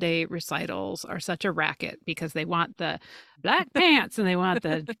holiday recitals are such a racket because they want the black pants and they want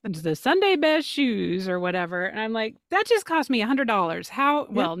the Sunday best shoes or whatever. And I'm like, that just cost me $100. How?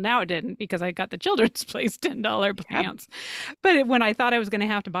 Well, now it didn't because I got the children's place $10 pants. But when I thought I was going to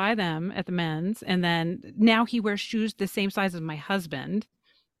have to buy them at the men's, and then now he wears shoes the same size as my husband,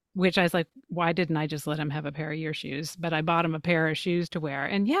 which I was like, why didn't I just let him have a pair of your shoes? But I bought him a pair of shoes to wear.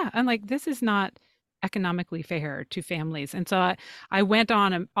 And yeah, I'm like, this is not economically fair to families. And so I went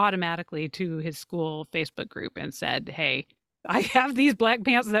on automatically to his school Facebook group and said, hey, I have these black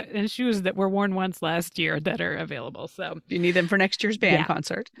pants and shoes that were worn once last year that are available. So you need them for next year's band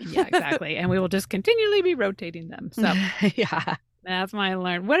concert. Yeah, exactly. And we will just continually be rotating them. So yeah, that's my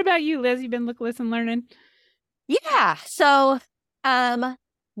learn. What about you, Liz? You've been listen, learning? Yeah. So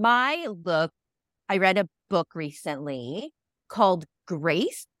my look, I read a book recently called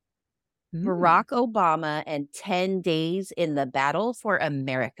Grace, Barack Obama and 10 Days in the Battle for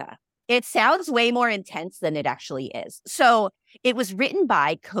America. It sounds way more intense than it actually is. So it was written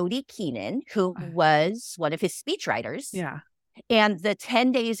by Cody Keenan, who was one of his speechwriters. Yeah. And the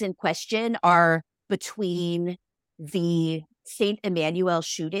 10 days in question are between the St. Emmanuel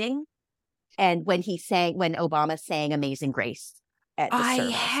shooting and when Obama sang Amazing Grace. I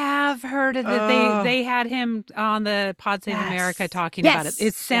have heard of it. They had him on the Pod Save America talking about it.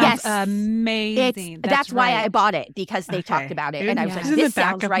 It sounds amazing. That's why I bought it, because they talked about it. And I was like, this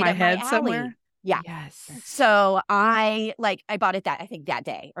sounds right up my alley. Somewhere? Yeah. Yes. So I bought it that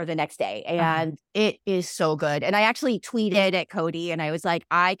day or the next day. And it is so good. And I actually tweeted at Cody and I was like,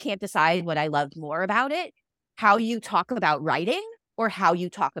 I can't decide what I loved more about it, how you talk about writing or how you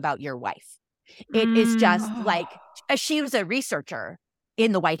talk about your wife. It is just like, she was a researcher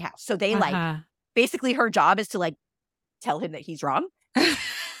in the White House. So they basically her job is to tell him that he's wrong.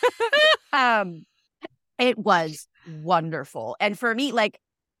 It was wonderful. And for me,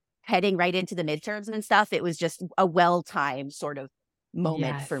 heading right into the midterms and stuff, it was just a well-timed sort of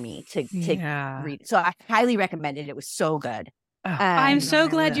moment for me to read. So I highly recommend it. It was so good. I'm so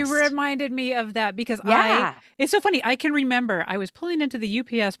glad you reminded me of that because it's so funny. I can remember I was pulling into the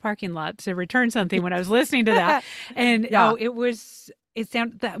UPS parking lot to return something when I was listening to that. And it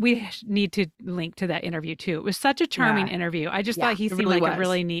sounded that we need to link to that interview too. It was such a charming interview. I just thought he seemed like a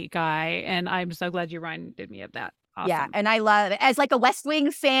really neat guy. And I'm so glad you reminded me of that. Awesome. Yeah. And I love, as a West Wing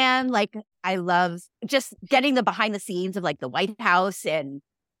fan, I love just getting the behind the scenes of the White House and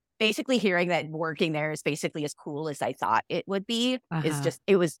basically hearing that working there is basically as cool as I thought it would be is just,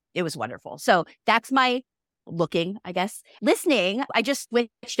 it was wonderful. So that's my looking, I guess. Listening, I just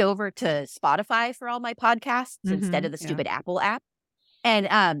switched over to Spotify for all my podcasts instead of the stupid Apple app.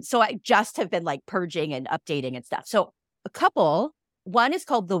 And so I just have been purging and updating and stuff. So one is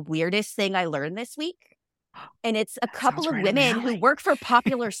called The Weirdest Thing I Learned This Week. And it's a couple of women who work for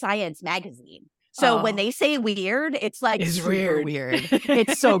Popular Science magazine. So when they say weird, it's it's weird.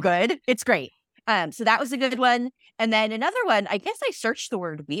 It's so good. It's great. So that was a good one. And then another one, I guess I searched the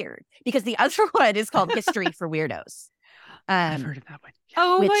word weird because the other one is called History for Weirdos. I've heard of that one.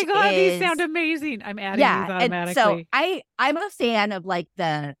 Oh my God, these sound amazing. I'm adding these automatically. And so I'm a fan of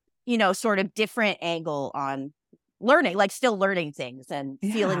the, sort of different angle on learning, still learning things and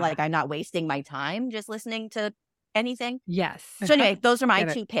feeling like I'm not wasting my time just listening to anything. Yes. So anyway, those are my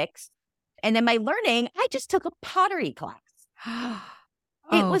two picks. And then my learning, I just took a pottery class.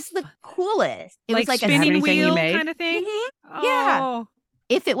 It was the coolest. It was like a spinning wheel kind of thing? Mm-hmm. Yeah.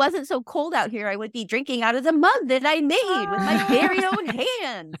 If it wasn't so cold out here, I would be drinking out of the mug that I made with my very own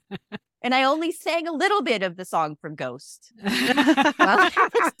hand. And I only sang a little bit of the song from Ghost while I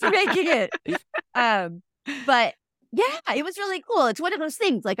was making it. But yeah, it was really cool. It's one of those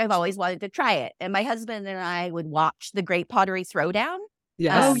things, I've always wanted to try it. And my husband and I would watch The Great Pottery Throwdown.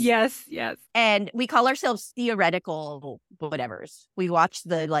 Yes. Yes. And we call ourselves theoretical whatevers. We watch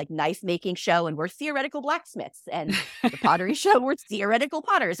the knife making show and we're theoretical blacksmiths, and the pottery show, we're theoretical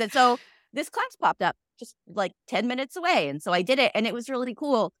potters. And so this class popped up just 10 minutes away. And so I did it and it was really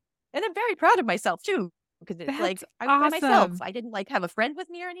cool. And I'm very proud of myself too, because it's I'm by myself. I didn't have a friend with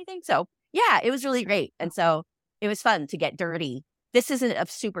me or anything. So yeah, it was really great. And so it was fun to get dirty. This isn't a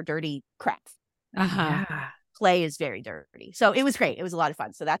super dirty craft. Yeah. Clay is very dirty. So it was great. It was a lot of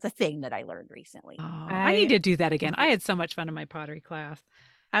fun. So that's a thing that I learned recently. I need to do that again. I had so much fun in my pottery class.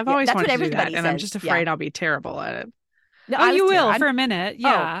 I've always wanted to do that, and I'm just afraid I'll be terrible at it. No, you will for a minute.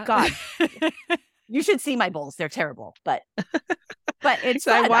 Yeah. Oh, God. You should see my bowls. They're terrible, but it's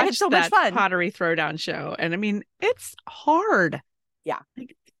fun. I watched had so much fun. Pottery Throwdown show, and I mean, it's hard. Yeah.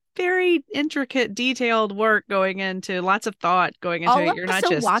 Very intricate, detailed work going into lots of thought going into it. You're not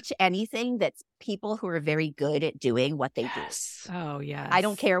just watch anything that's people who are very good at doing what they do. Yes. Oh, yes. I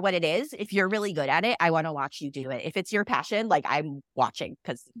don't care what it is. If you're really good at it, I want to watch you do it. If it's your passion, like I'm watching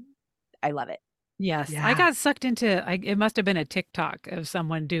because I love it. Yes, I Yeah. got sucked into it must have been a TikTok of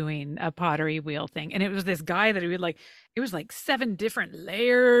someone doing a pottery wheel thing. And it was this guy that he would like, it was like 7 different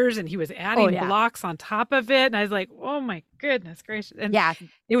layers and he was adding yeah. blocks on top of it. And I was like, oh my goodness gracious. And Yeah.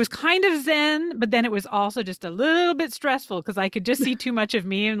 it was kind of zen, but then it was also just a little bit stressful because I could just see too much of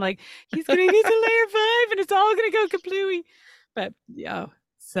me and like, he's going to get to layer 5 and it's all going to go kaplooey. But yeah,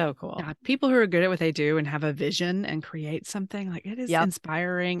 so cool. Yeah, people who are good at what they do and have a vision and create something, like it is Yep.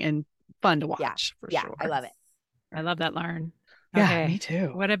 inspiring and fun to watch Yeah. for Yeah. sure. I love it. I love that, Lauren. Yeah, Okay. me too.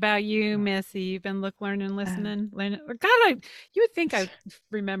 What about you, Missy? You've been learning, listening. God, you would think I'd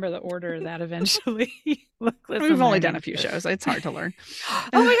remember the order of that eventually. We've only done a few shows. It's hard to learn.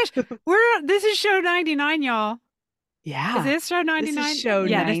 Oh my gosh, this is show 99, y'all. Yeah. Is this show 99? This is show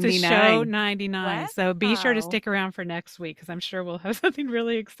yeah, 99. this is show 99. So be sure to Wow. stick around for next week because I'm sure we'll have something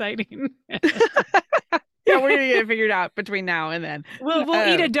really exciting. Yeah, we're gonna get it figured out between now and then. We'll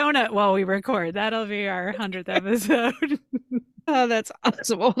eat a donut while we record. That'll be our 100th episode. Oh, that's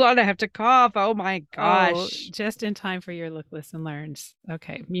awesome. Hold on, I have to cough. Oh my gosh. Oh, just in time for your look, listen, learns.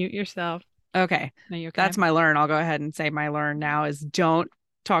 Okay, mute yourself. Okay. No, you okay? That's my learn. I'll go ahead and say my learn now is don't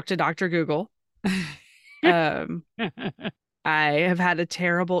talk to Dr. Google. I have had a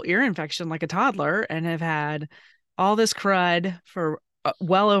terrible ear infection like a toddler and have had all this crud for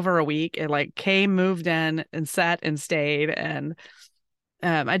well over a week. It like came, moved in and sat and stayed. And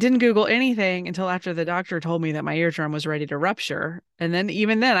I didn't Google anything until after the doctor told me that my eardrum was ready to rupture. And then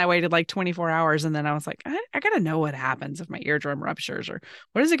even then I waited like 24 hours. And then I was like, I got to know what happens if my eardrum ruptures or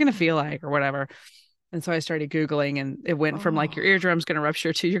what is it going to feel like or whatever. And so I started Googling and it went from like your eardrum's going to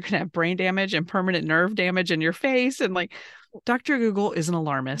rupture to you're going to have brain damage and permanent nerve damage in your face. And like Dr. Google is an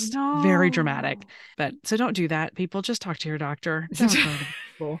alarmist, very dramatic. But so don't do that. People just talk to your doctor. Don't go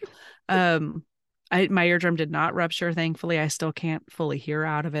to people. My eardrum did not rupture. Thankfully, I still can't fully hear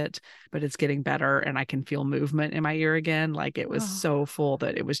out of it, but it's getting better and I can feel movement in my ear again. Like it was so full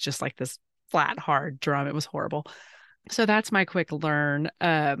that it was just like this flat, hard drum. It was horrible. So that's my quick learn.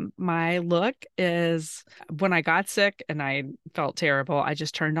 My look is when I got sick and I felt terrible, I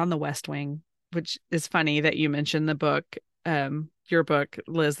just turned on The West Wing, which is funny that you mentioned the book, your book,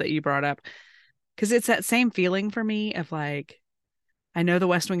 Liz, that you brought up, because it's that same feeling for me of like, I know The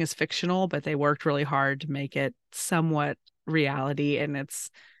West Wing is fictional, but they worked really hard to make it somewhat reality.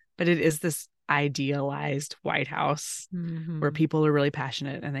 But it is this idealized White House where people are really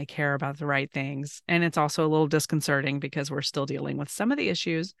passionate and they care about the right things. And it's also a little disconcerting because we're still dealing with some of the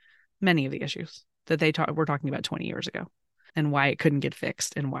issues, many of the issues that were talking about 20 years ago and why it couldn't get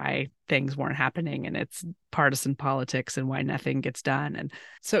fixed and why things weren't happening. And it's partisan politics and why nothing gets done. And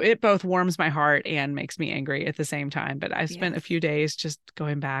so it both warms my heart and makes me angry at the same time. But I've spent a few days just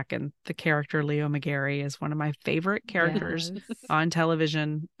going back, and the character Leo McGarry is one of my favorite characters on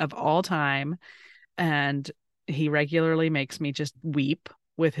television of all time. And he regularly makes me just weep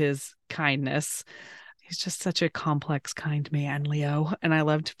with his kindness. He's just such a complex, kind man, Leo. And I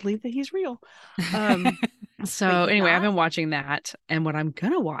love to believe that he's real. So anyway, I've been watching that. And what I'm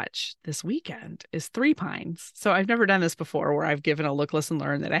going to watch this weekend is Three Pines. So I've never done this before where I've given a look, listen,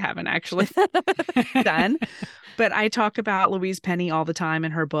 learn that I haven't actually done. But I talk about Louise Penny all the time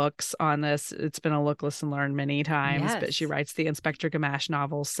in her books on this. It's been a look, listen, learn many times. But she writes the Inspector Gamache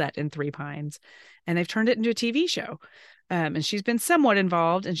novels set in Three Pines. And they've turned it into a TV show. And she's been somewhat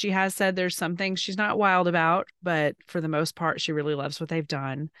involved, and she has said there's some things she's not wild about, but for the most part, she really loves what they've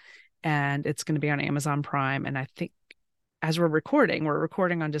done. And it's going to be on Amazon Prime. And I think as we're recording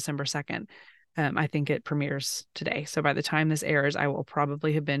on December 2nd. I think it premieres today. So by the time this airs, I will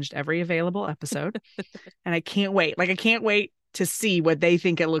probably have binged every available episode. And I can't wait. I can't wait to see what they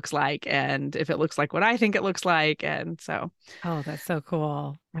think it looks like and if it looks like what I think it looks like. And so. Oh, that's so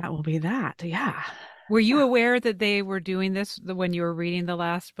cool. That will be that. Yeah. Were you aware that they were doing this when you were reading the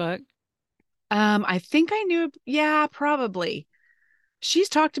last book? I think I knew. Yeah, probably. She's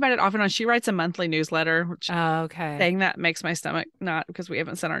talked about it off and on. She writes a monthly newsletter, which saying that makes my stomach knot because we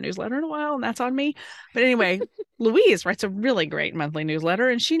haven't sent our newsletter in a while, and that's on me. But anyway, Louise writes a really great monthly newsletter,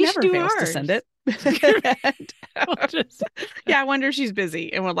 and she never fails to send it. Yeah, I wonder if she's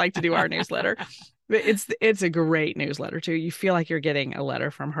busy and would like to do our newsletter. But it's a great newsletter too. You feel like you're getting a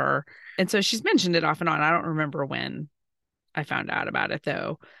letter from her. And so she's mentioned it off and on. I don't remember when I found out about it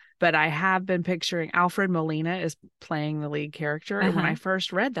though. But I have been picturing Alfred Molina is playing the lead character. And when I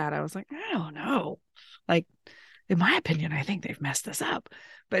first read that, I was like, I don't know. In my opinion, I think they've messed this up.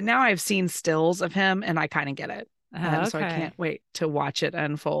 But now I've seen stills of him and I kind of get it. So I can't wait to watch it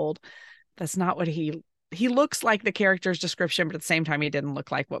unfold. That's not what he looks like the character's description, but at the same time, he didn't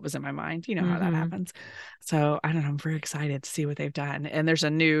look like what was in my mind. You know how that happens. So I don't know. I'm very excited to see what they've done. And there's a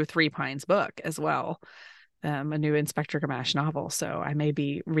new Three Pines book as well, a new Inspector Gamache novel. So I may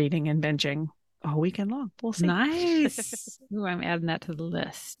be reading and binging all weekend long. We'll see. Nice. Ooh, I'm adding that to the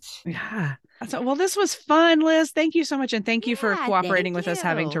list. Yeah. So, well, this was fun, Liz. Thank you so much. And thank you for cooperating with us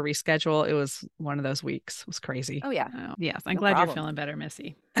having to reschedule. It was one of those weeks. It was crazy. Oh, yeah. Oh, yes. I'm glad you're feeling better,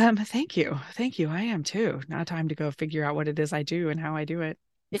 Missy. Thank you. Thank you. I am too. Now time to go figure out what it is I do and how I do it.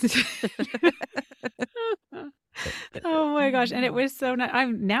 Oh my gosh. And it was so nice.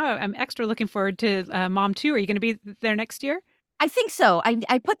 I'm extra looking forward to Mom 2. Are you going to be there next year? I think so.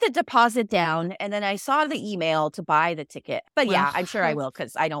 I put the deposit down and then I saw the email to buy the ticket. But yeah, I'm sure I will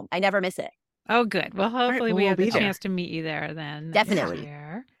because I never miss it. Oh, good. Well, hopefully we have the chance to meet you there then. Definitely.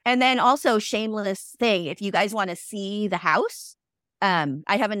 And then also, shameless thing, if you guys want to see the house, I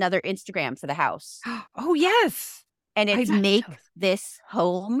have another Instagram for the house. Oh, yes. And it's Make This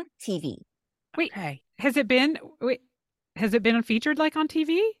Home TV. Wait, has it been featured like on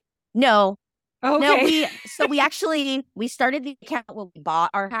TV? No. Oh, okay. No, we started the account when we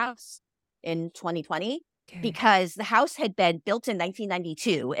bought our house in 2020 because the house had been built in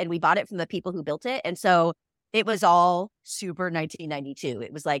 1992 and we bought it from the people who built it. And so it was all super 1992.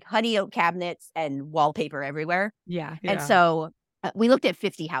 It was like honey oak cabinets and wallpaper everywhere. Yeah. And so we looked at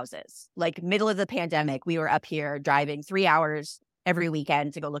 50 houses, like middle of the pandemic. We were up here driving 3 hours every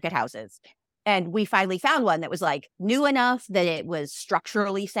weekend to go look at houses. And we finally found one that was like new enough that it was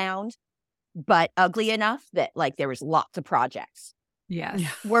structurally sound, but ugly enough that like there was lots of projects. Yes.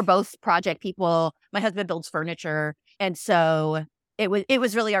 We're both project people. My husband builds furniture. And so it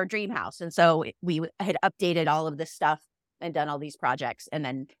was really our dream house. And so we had updated all of this stuff and done all these projects and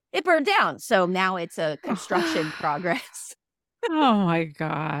then it burned down. So now it's a construction progress. Oh my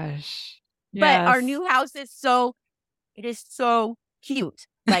gosh. But our new house is so cute.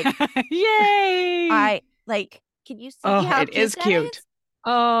 Like, yay. Can you see how it is cute? Is?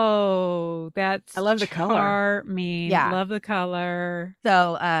 Oh, that's I love the color. Yeah. Love the color.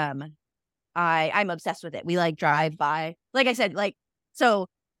 So I'm obsessed with it. We like drive by. Like I said, so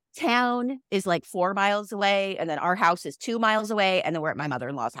town is like 4 miles away and then our house is 2 miles away and then we're at my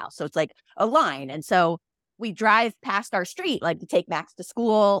mother-in-law's house. So it's like a line. And so we drive past our street, like to take Max to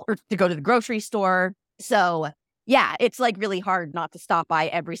school or to go to the grocery store. So yeah, it's like really hard not to stop by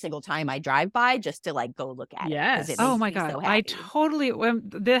every single time I drive by just to like go look at it. Yes. Oh my God. So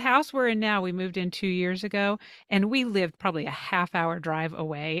the house we're in now, we moved in 2 years ago and we lived probably a half-hour drive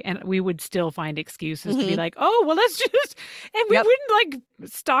away and we would still find excuses to be like, oh, well, let's just, and we wouldn't like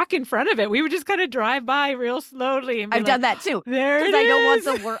stalk in front of it. We would just kind of drive by real slowly. And I've done that too. There it is.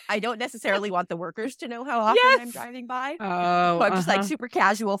 I don't necessarily want the workers to know how often I'm driving by. Oh, so I'm just like super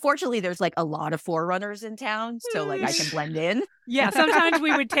casual. Fortunately, there's like a lot of Forerunners in town. So like I can blend in. Yeah. Sometimes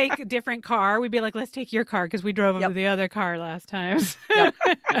we would take a different car. We'd be like, let's take your car because we drove over the other car last time.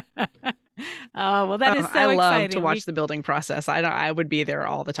 Oh, well, that is so exciting. I love to watch the building process. I would be there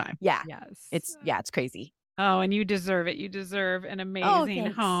all the time. Yeah. Yes. It's crazy. Oh, and you deserve it. You deserve an amazing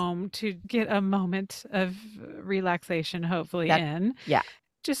home to get a moment of relaxation, hopefully, in. Yeah.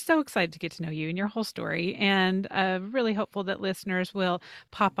 Just so excited to get to know you and your whole story, and really hopeful that listeners will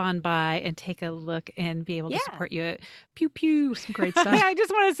pop on by and take a look and be able to support you at Pew Pew. Some great stuff. I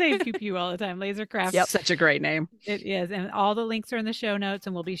just want to say Pew Pew all the time. Lasercraft. Yep. Such a great name. It is. And all the links are in the show notes,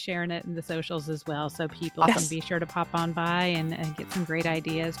 and we'll be sharing it in the socials as well. So people can be sure to pop on by and get some great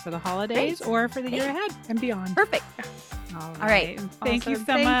ideas for the holidays or for the year ahead and beyond. Perfect. All right. Thank you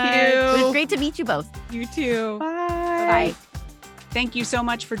so much. It was great to meet you both. You too. Bye. Thank you so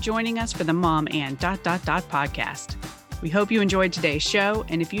much for joining us for the Mom and ... podcast. We hope you enjoyed today's show,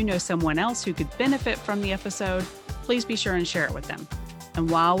 and if you know someone else who could benefit from the episode, please be sure and share it with them. And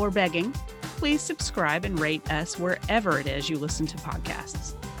while we're begging, please subscribe and rate us wherever it is you listen to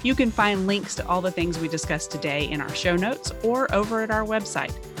podcasts. You can find links to all the things we discussed today in our show notes or over at our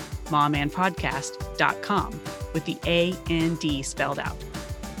website, momandpodcast.com, with the A-N-D spelled out.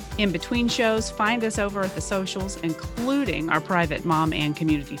 In between shows, find us over at the socials, including our private Mom and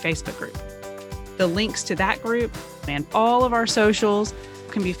Community Facebook group. The links to that group and all of our socials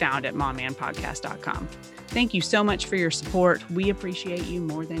can be found at momandpodcast.com. Thank you so much for your support. We appreciate you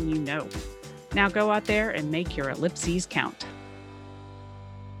more than you know. Now go out there and make your ellipses count.